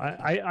 So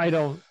I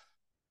don't,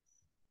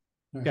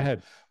 go right.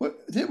 ahead.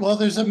 Well,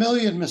 there's a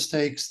million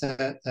mistakes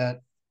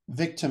that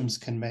victims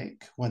can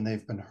make when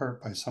they've been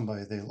hurt by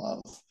somebody they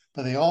love,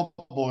 but they all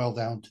boil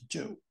down to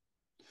two.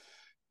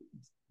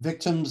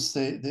 Victims,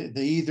 they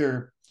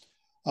either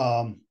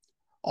um,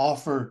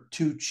 offer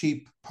too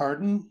cheap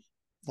pardon,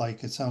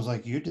 like it sounds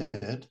like you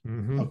did,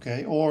 Mm-hmm.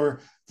 okay,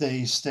 or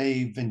they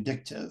stay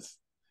vindictive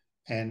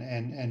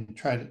and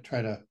try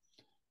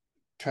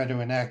to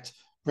enact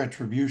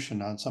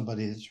retribution on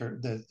somebody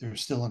that they're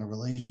still in a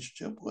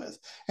relationship with.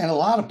 And a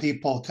lot of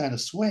people kind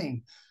of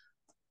swing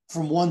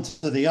from one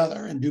to the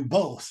other and do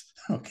both.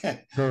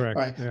 Okay, Correct.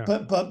 right. Yeah.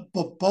 But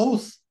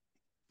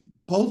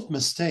both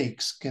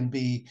mistakes can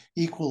be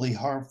equally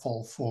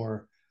harmful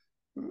for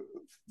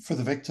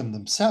the victim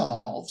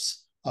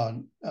themselves.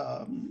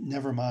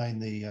 Never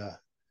mind the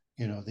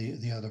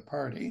other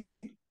party.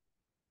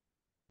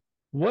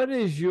 What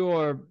is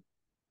your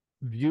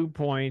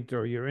viewpoint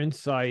or your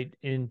insight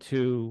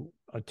into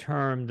a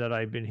term that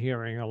I've been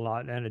hearing a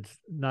lot, and it's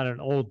not an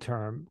old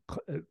term,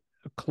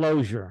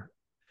 closure?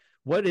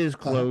 What is Uh,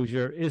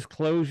 closure? Is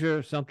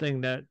closure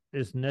something that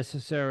is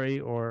necessary,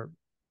 or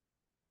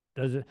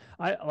does it?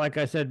 Like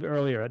I said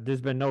earlier,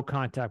 there's been no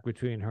contact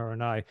between her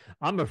and I.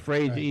 I'm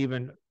afraid to right.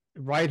 even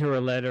write her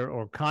a letter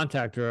or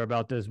contact her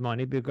about this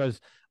money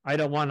because I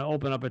don't want to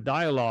open up a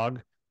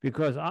dialogue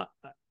because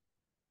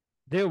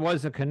there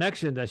was a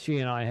connection that she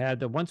and I had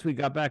that once we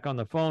got back on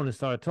the phone and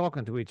started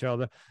talking to each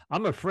other,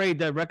 I'm afraid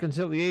that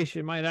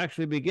reconciliation might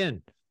actually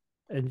begin.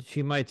 And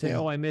she might say, Yeah.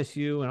 "Oh, I miss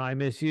you and I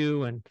miss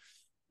you."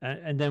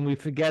 And then we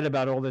forget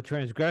about all the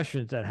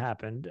transgressions that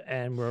happened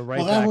and we're Well,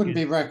 right that back wouldn't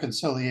in. be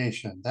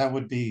reconciliation. That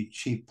would be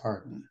cheap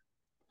pardon.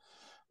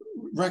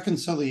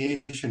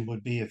 Reconciliation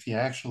would be if you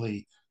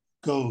actually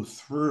go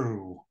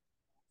through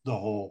the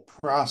whole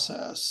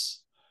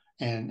process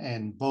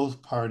and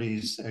both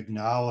parties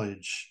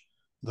acknowledge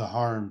the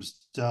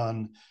harms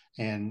done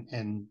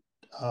and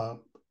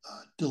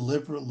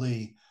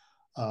deliberately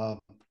uh,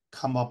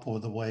 come up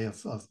with a way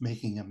of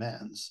making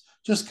amends.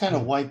 Just kind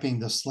of Hmm. wiping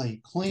the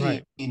slate clean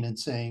Right. and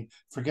saying,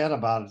 forget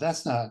about it.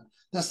 That's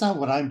not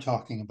what I'm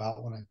talking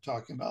about when I'm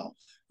talking about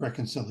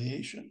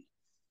reconciliation.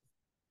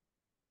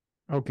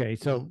 Okay.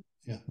 Yeah. So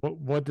Yeah.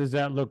 what does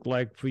that look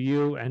like for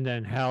you? And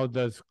then how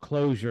does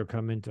closure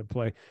come into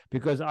play?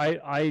 Because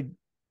I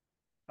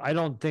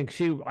don't think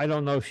I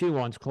don't know if she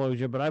wants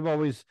closure, but I've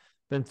always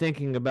been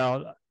thinking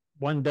about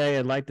one day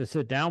I'd like to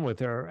sit down with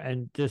her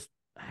and just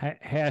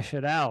hash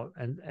it out.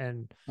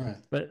 Right.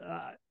 But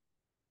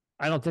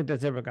I don't think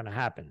that's ever going to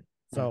happen.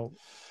 Right. So,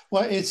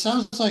 Well, it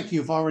sounds like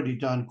you've already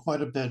done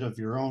quite a bit of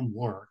your own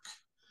work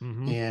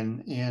mm-hmm,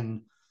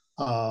 in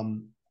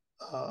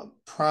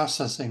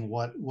processing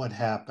what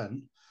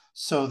happened,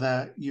 so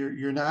that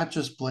you're not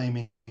just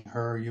blaming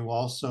her. You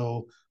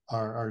also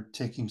are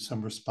taking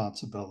some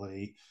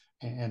responsibility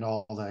and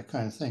all that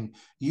kind of thing.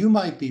 You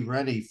might be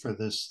ready for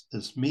this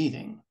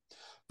meeting,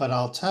 but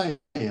I'll tell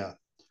you,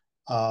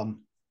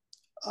 um,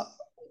 uh,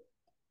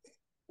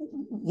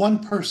 one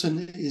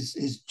person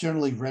is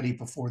generally ready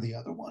before the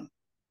other one,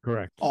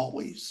 correct.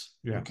 always.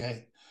 Yeah.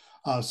 Okay.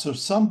 So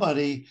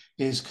somebody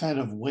is kind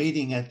of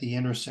waiting at the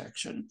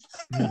intersection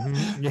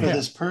Mm-hmm, for yeah.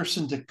 this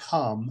person to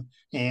come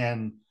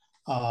and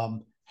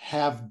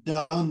have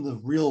done the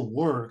real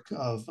work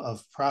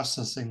of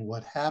processing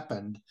what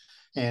happened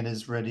and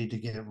is ready to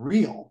get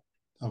real.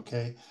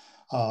 Okay.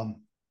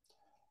 Um,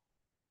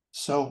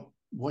 so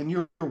when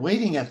you're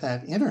waiting at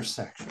that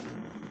intersection,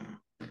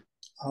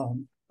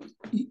 um,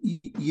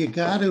 you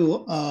got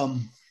to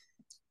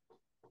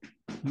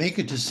make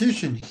a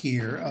decision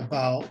here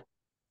about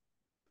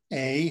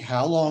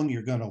how long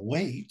you're going to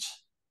wait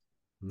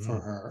for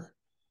Mm, her,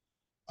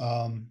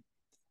 um,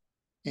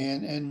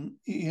 and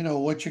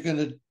what you're going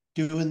to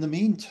do in the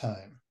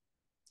meantime.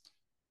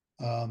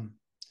 Um,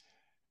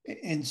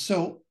 and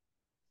so,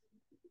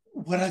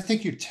 what I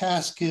think your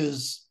task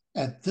is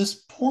at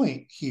this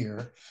point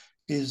here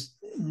is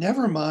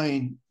never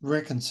mind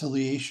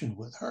reconciliation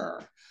with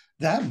her.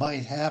 That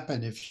might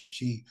happen if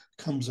she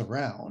comes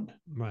around.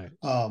 right.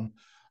 Um,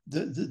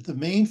 the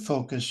main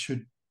focus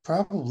should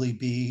probably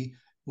be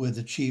with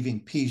achieving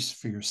peace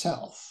for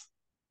yourself.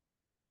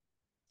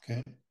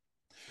 Okay.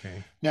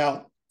 Okay.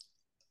 Now,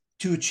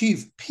 to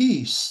achieve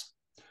peace,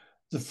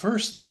 the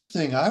first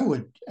thing I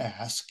would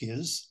ask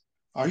is,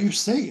 are you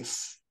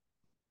safe?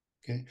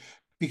 Okay.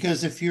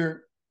 Because if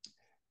you're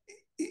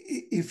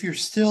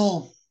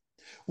still,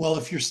 well,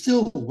 if you're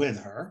still with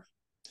her,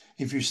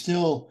 if you're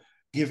still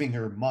giving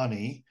her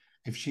money,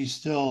 if she's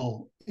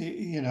still,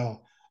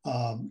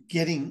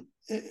 getting,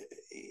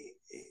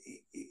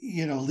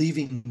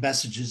 leaving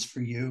messages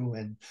for you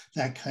and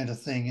that kind of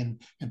thing,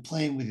 and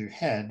playing with your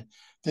head,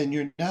 then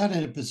you're not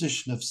in a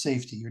position of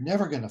safety. You're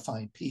never going to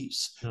find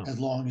peace No, as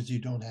long as you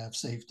don't have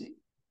safety.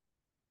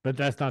 but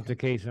that's not the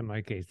Okay. case in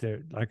my case.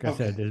 There, like I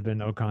said, Okay. there's been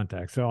no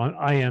contact, so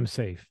I am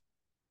safe.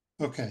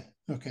 Okay.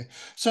 Okay.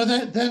 So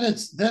then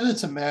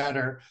it's a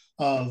matter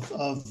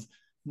of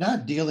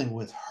not dealing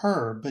with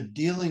her, but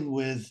dealing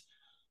with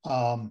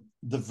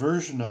the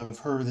version of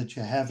her that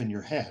you have in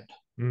your head.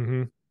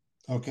 Mm-hmm.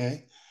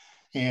 Okay.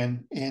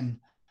 And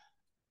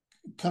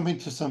coming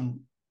to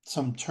some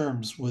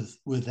terms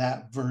with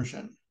that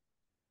version,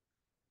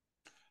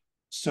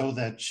 so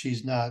that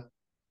she's not,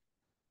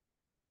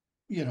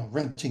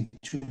 renting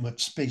too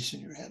much space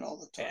in your head all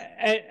the time.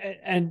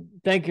 And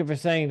thank you for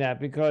saying that,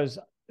 because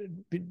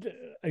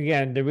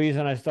again, the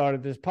reason I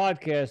started this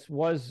podcast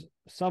was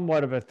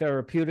somewhat of a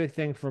therapeutic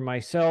thing for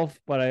myself,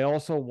 but I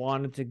also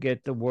wanted to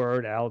get the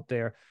word out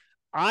there.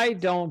 I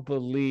don't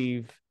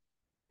believe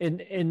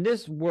in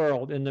this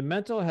world, in the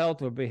mental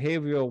health or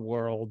behavioral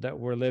world that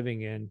we're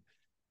living in,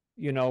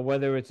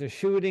 whether it's a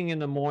shooting in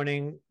the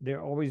morning,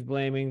 they're always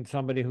blaming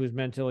somebody who's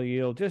mentally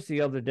ill. Just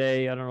the other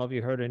day, I don't know if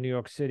you heard, in New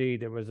York City,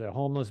 there was a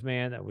homeless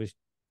man that was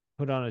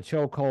put on a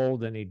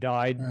chokehold and he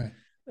died. Right.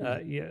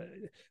 Right. Yeah,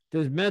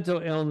 there's mental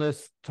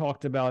illness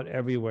talked about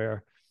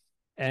everywhere,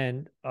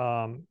 and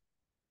I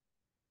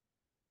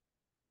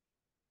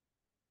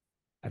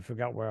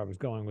forgot where I was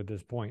going with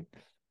this point.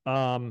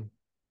 Um,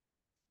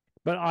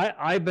 but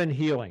I've been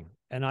healing,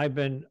 and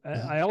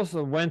Uh-huh. I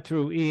also went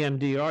through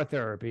EMDR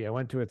therapy. I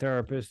went to a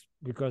therapist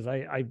because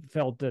I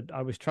felt that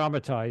I was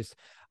traumatized.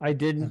 I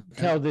didn't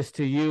Okay. tell this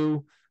to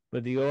you,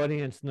 but the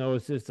audience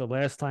knows this. The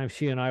last time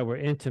she and I were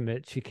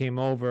intimate, she came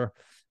over,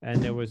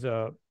 and there was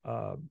a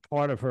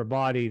part of her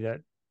body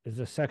that is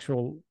a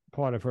sexual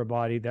part of her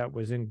body that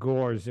was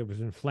engorged. It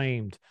was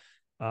inflamed,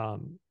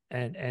 and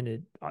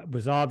it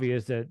was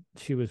obvious that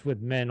she was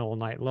with men all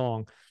night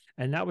long,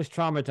 and that was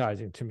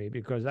traumatizing to me,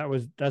 because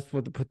that's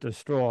what took the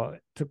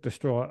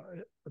straw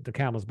the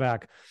camel's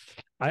back.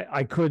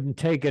 I couldn't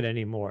take it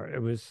anymore.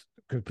 It was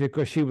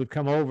because she would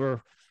come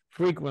over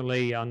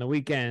frequently on the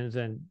weekends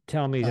and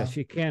tell me that Uh-huh.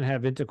 she can't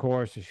have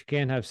intercourse or she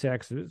can't have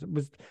sex.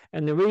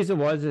 And the reason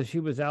was that she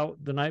was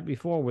out the night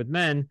before with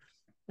men,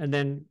 and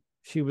then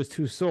she was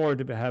too sore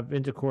to have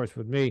intercourse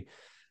with me.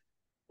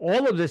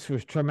 All of this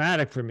was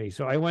traumatic for me.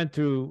 So I had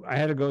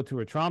to go to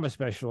a trauma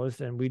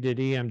specialist, and we did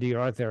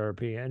EMDR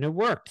therapy, and it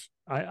worked.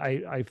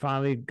 I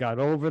finally got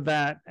over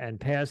that and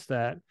past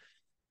that.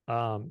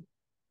 Um,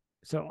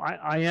 so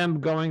I am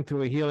going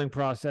through a healing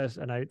process,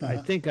 and I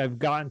Uh-huh. think I've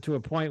gotten to a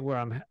point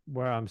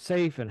where I'm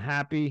safe and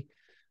happy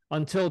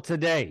until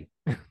today.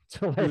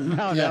 Until I Mm-hmm.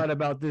 found Yeah. out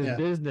about this Yeah.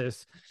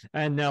 business,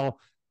 and now,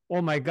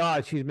 oh my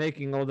God, she's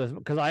making all this,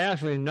 because I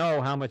actually know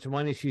how much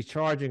money she's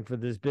charging for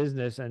this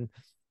business, and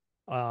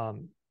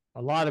um,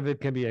 a lot of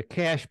it can be a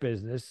cash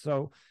business.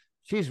 So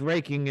she's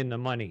raking in the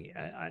money.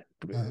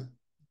 Uh-huh.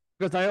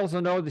 Because I also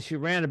know that she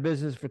ran a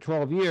business for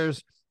 12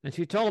 years, and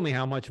she told me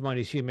how much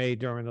money she made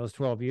during those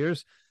 12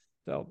 years.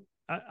 So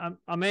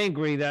I'm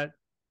angry that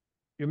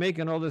you're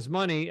making all this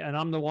money, and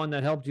I'm the one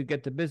that helped you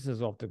get the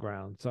business off the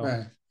ground. So,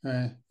 Right.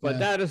 Right. but Yeah.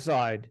 that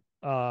aside,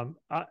 I'm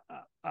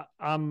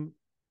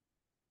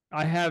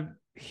I have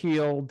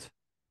healed,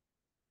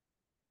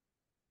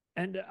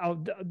 and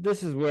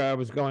this is where I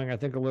was going. I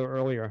think a little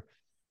earlier.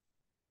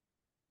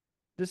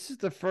 This is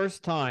the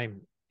first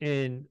time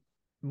in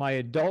my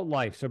adult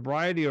life,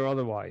 sobriety or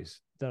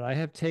otherwise, that I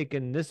have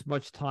taken this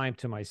much time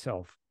to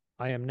myself.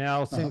 I am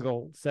now Uh-huh.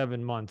 single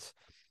 7 months.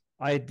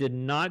 I did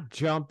not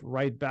jump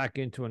right back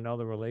into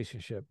another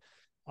relationship.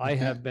 I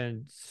Okay. have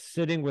been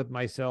sitting with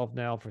myself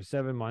now for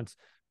 7 months,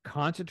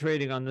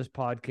 concentrating on this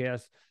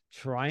podcast,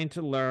 trying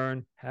to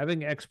learn,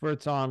 having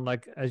experts on,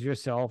 like as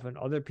yourself and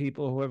other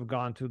people who have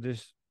gone through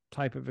this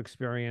type of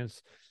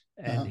experience,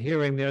 and Uh-huh.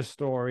 hearing their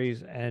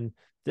stories. And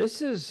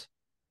this is,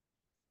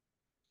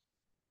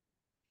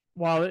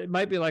 while it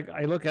might be like,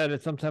 I look at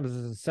it sometimes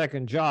as a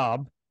second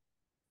job,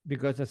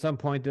 because at some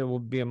point there will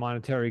be a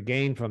monetary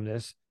gain from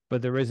this,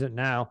 but there isn't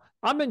now.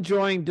 I'm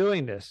enjoying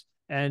doing this,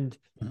 and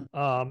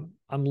Mhm.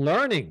 I'm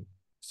learning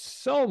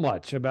so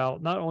much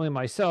about not only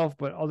myself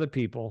but other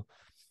people.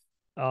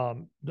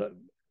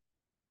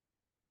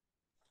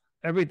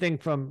 Everything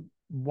from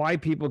why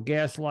people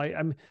gaslight.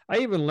 I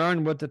even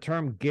learned what the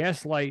term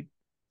gaslight,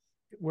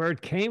 where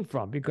it came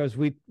from, because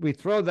we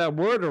throw that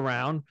word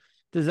around.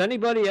 Does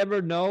anybody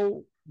ever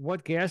know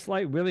what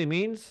gaslight really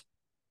means?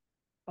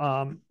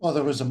 Well,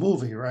 there was a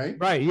movie, right?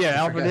 Right. Yeah. I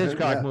Alfred forget who.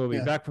 Hitchcock Yeah. movie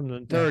Yeah. back from the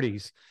Yeah.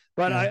 30s.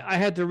 But Yeah. I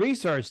had to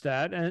research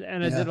that, and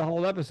I did Yeah. a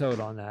whole episode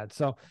on that.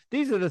 So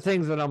these are the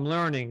things that I'm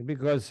learning,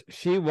 because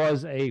she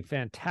was a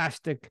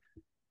fantastic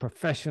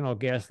professional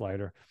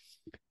gaslighter.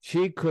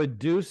 she could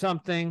do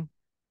something,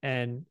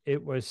 and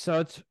it was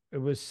so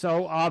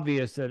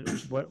obvious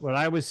that what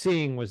I was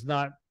seeing was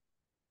not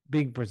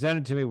being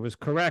presented to me was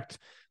correct,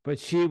 but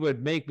she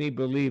would make me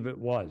believe it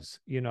was,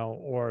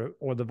 or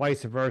the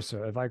vice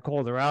versa. If I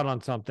called her out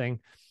on something,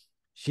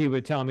 she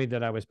would tell me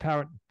that I was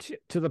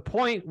to the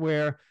point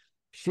where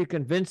she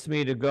convinced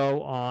me to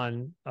go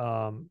on.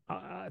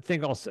 I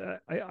think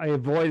I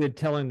avoided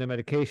telling the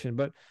medication,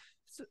 but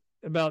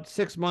about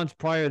 6 months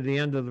prior to the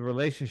end of the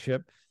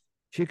relationship,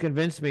 she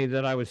convinced me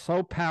that I was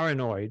so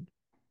paranoid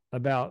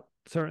about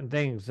certain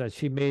things that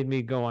she made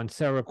me go on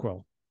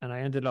Seroquel, and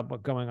I ended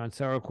up going on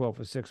Seroquel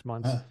for 6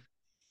 months,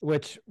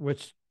 which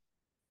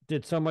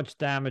did so much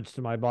damage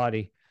to my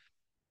body.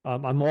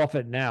 I'm off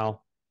it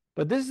now,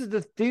 but these are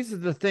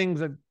the things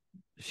that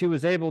she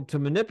was able to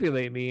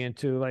manipulate me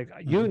into. Like,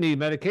 you need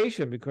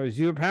medication because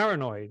you're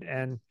paranoid,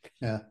 and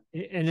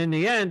in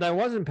the end, I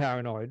wasn't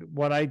paranoid.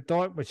 What I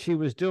thought what she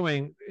was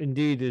doing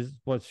indeed is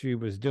what she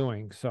was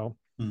doing. So,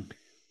 all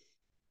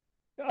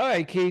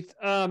right, Keith.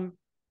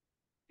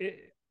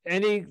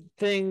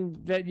 Anything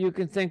that you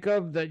can think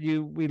of that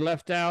we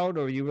left out,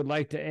 or you would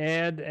like to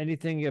add?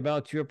 Anything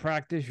about your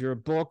practice, your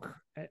book?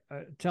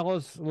 Tell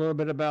us a little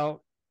bit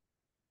about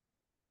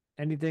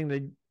anything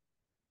that.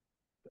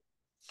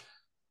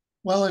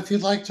 Well, if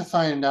you'd like to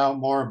find out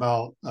more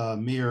about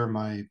me or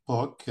my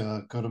book,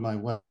 go to my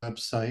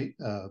website,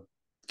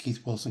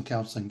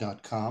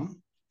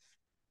 keithwilsoncounseling.com.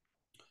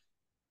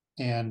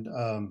 And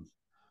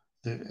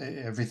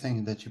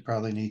everything that you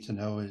probably need to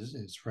know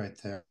is right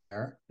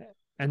there.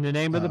 And the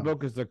name of the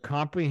book is The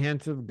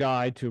Comprehensive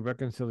Guide to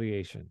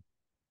Reconciliation.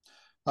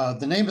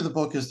 The name of the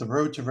book is The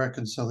Road to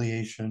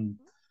Reconciliation,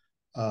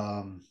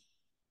 The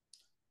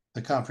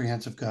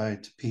Comprehensive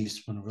Guide to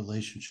Peace When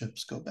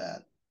Relationships Go Bad.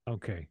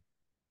 Okay.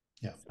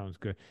 Yeah. Sounds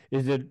good.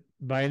 Is it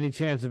by any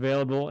chance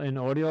available in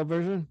audio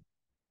version?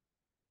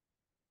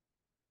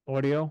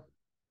 Audio?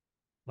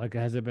 Like,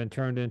 has it been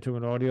turned into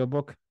an audio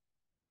book?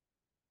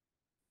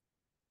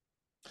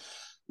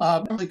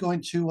 I'm probably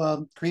going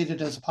to create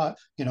it as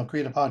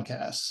create a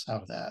podcast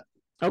out of that.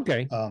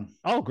 Okay.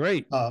 Oh,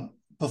 great.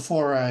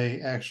 Before I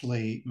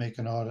actually make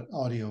an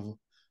audio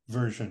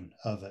version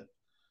of it.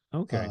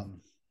 Okay.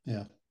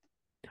 Yeah.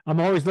 I'm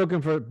always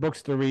looking for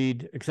books to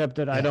read, except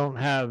that I don't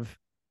have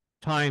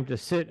time to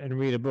sit and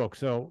read a book.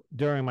 So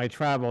during my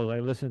travels, I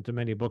listen to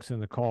many books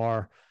in the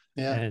car,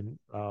 and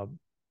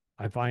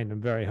I find them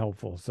very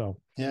helpful. So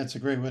yeah, it's a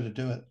great way to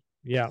do it.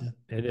 Yeah.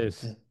 It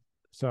is. Yeah.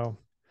 So,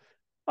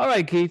 all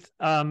right, Keith.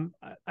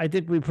 I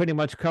think we pretty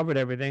much covered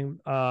everything.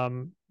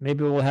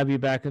 Maybe we'll have you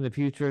back in the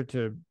future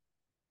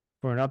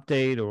for an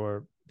update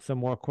or some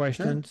more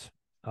questions.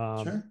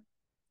 Sure.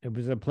 It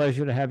was a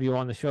pleasure to have you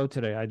on the show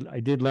today. I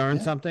did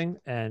learn something,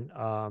 and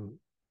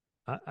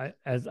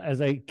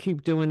as I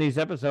keep doing these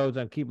episodes,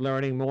 I keep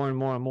learning more and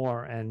more and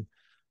more. And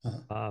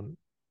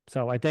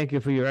so I thank you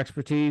for your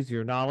expertise,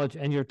 your knowledge,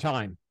 and your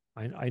time.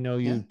 I know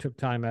you took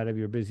time out of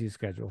your busy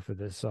schedule for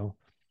this. So,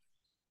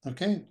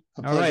 okay.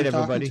 All right,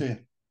 everybody. To you.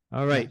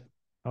 All right.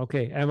 Yeah.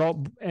 Okay.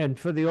 And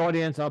for the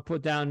audience, I'll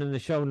put down in the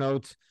show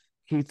notes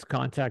Keith's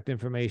contact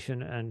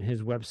information and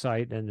his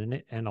website,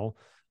 and I'll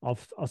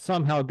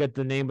somehow get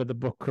the name of the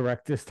book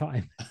correct this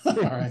time. All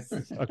right.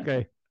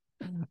 Okay.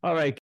 All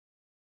right.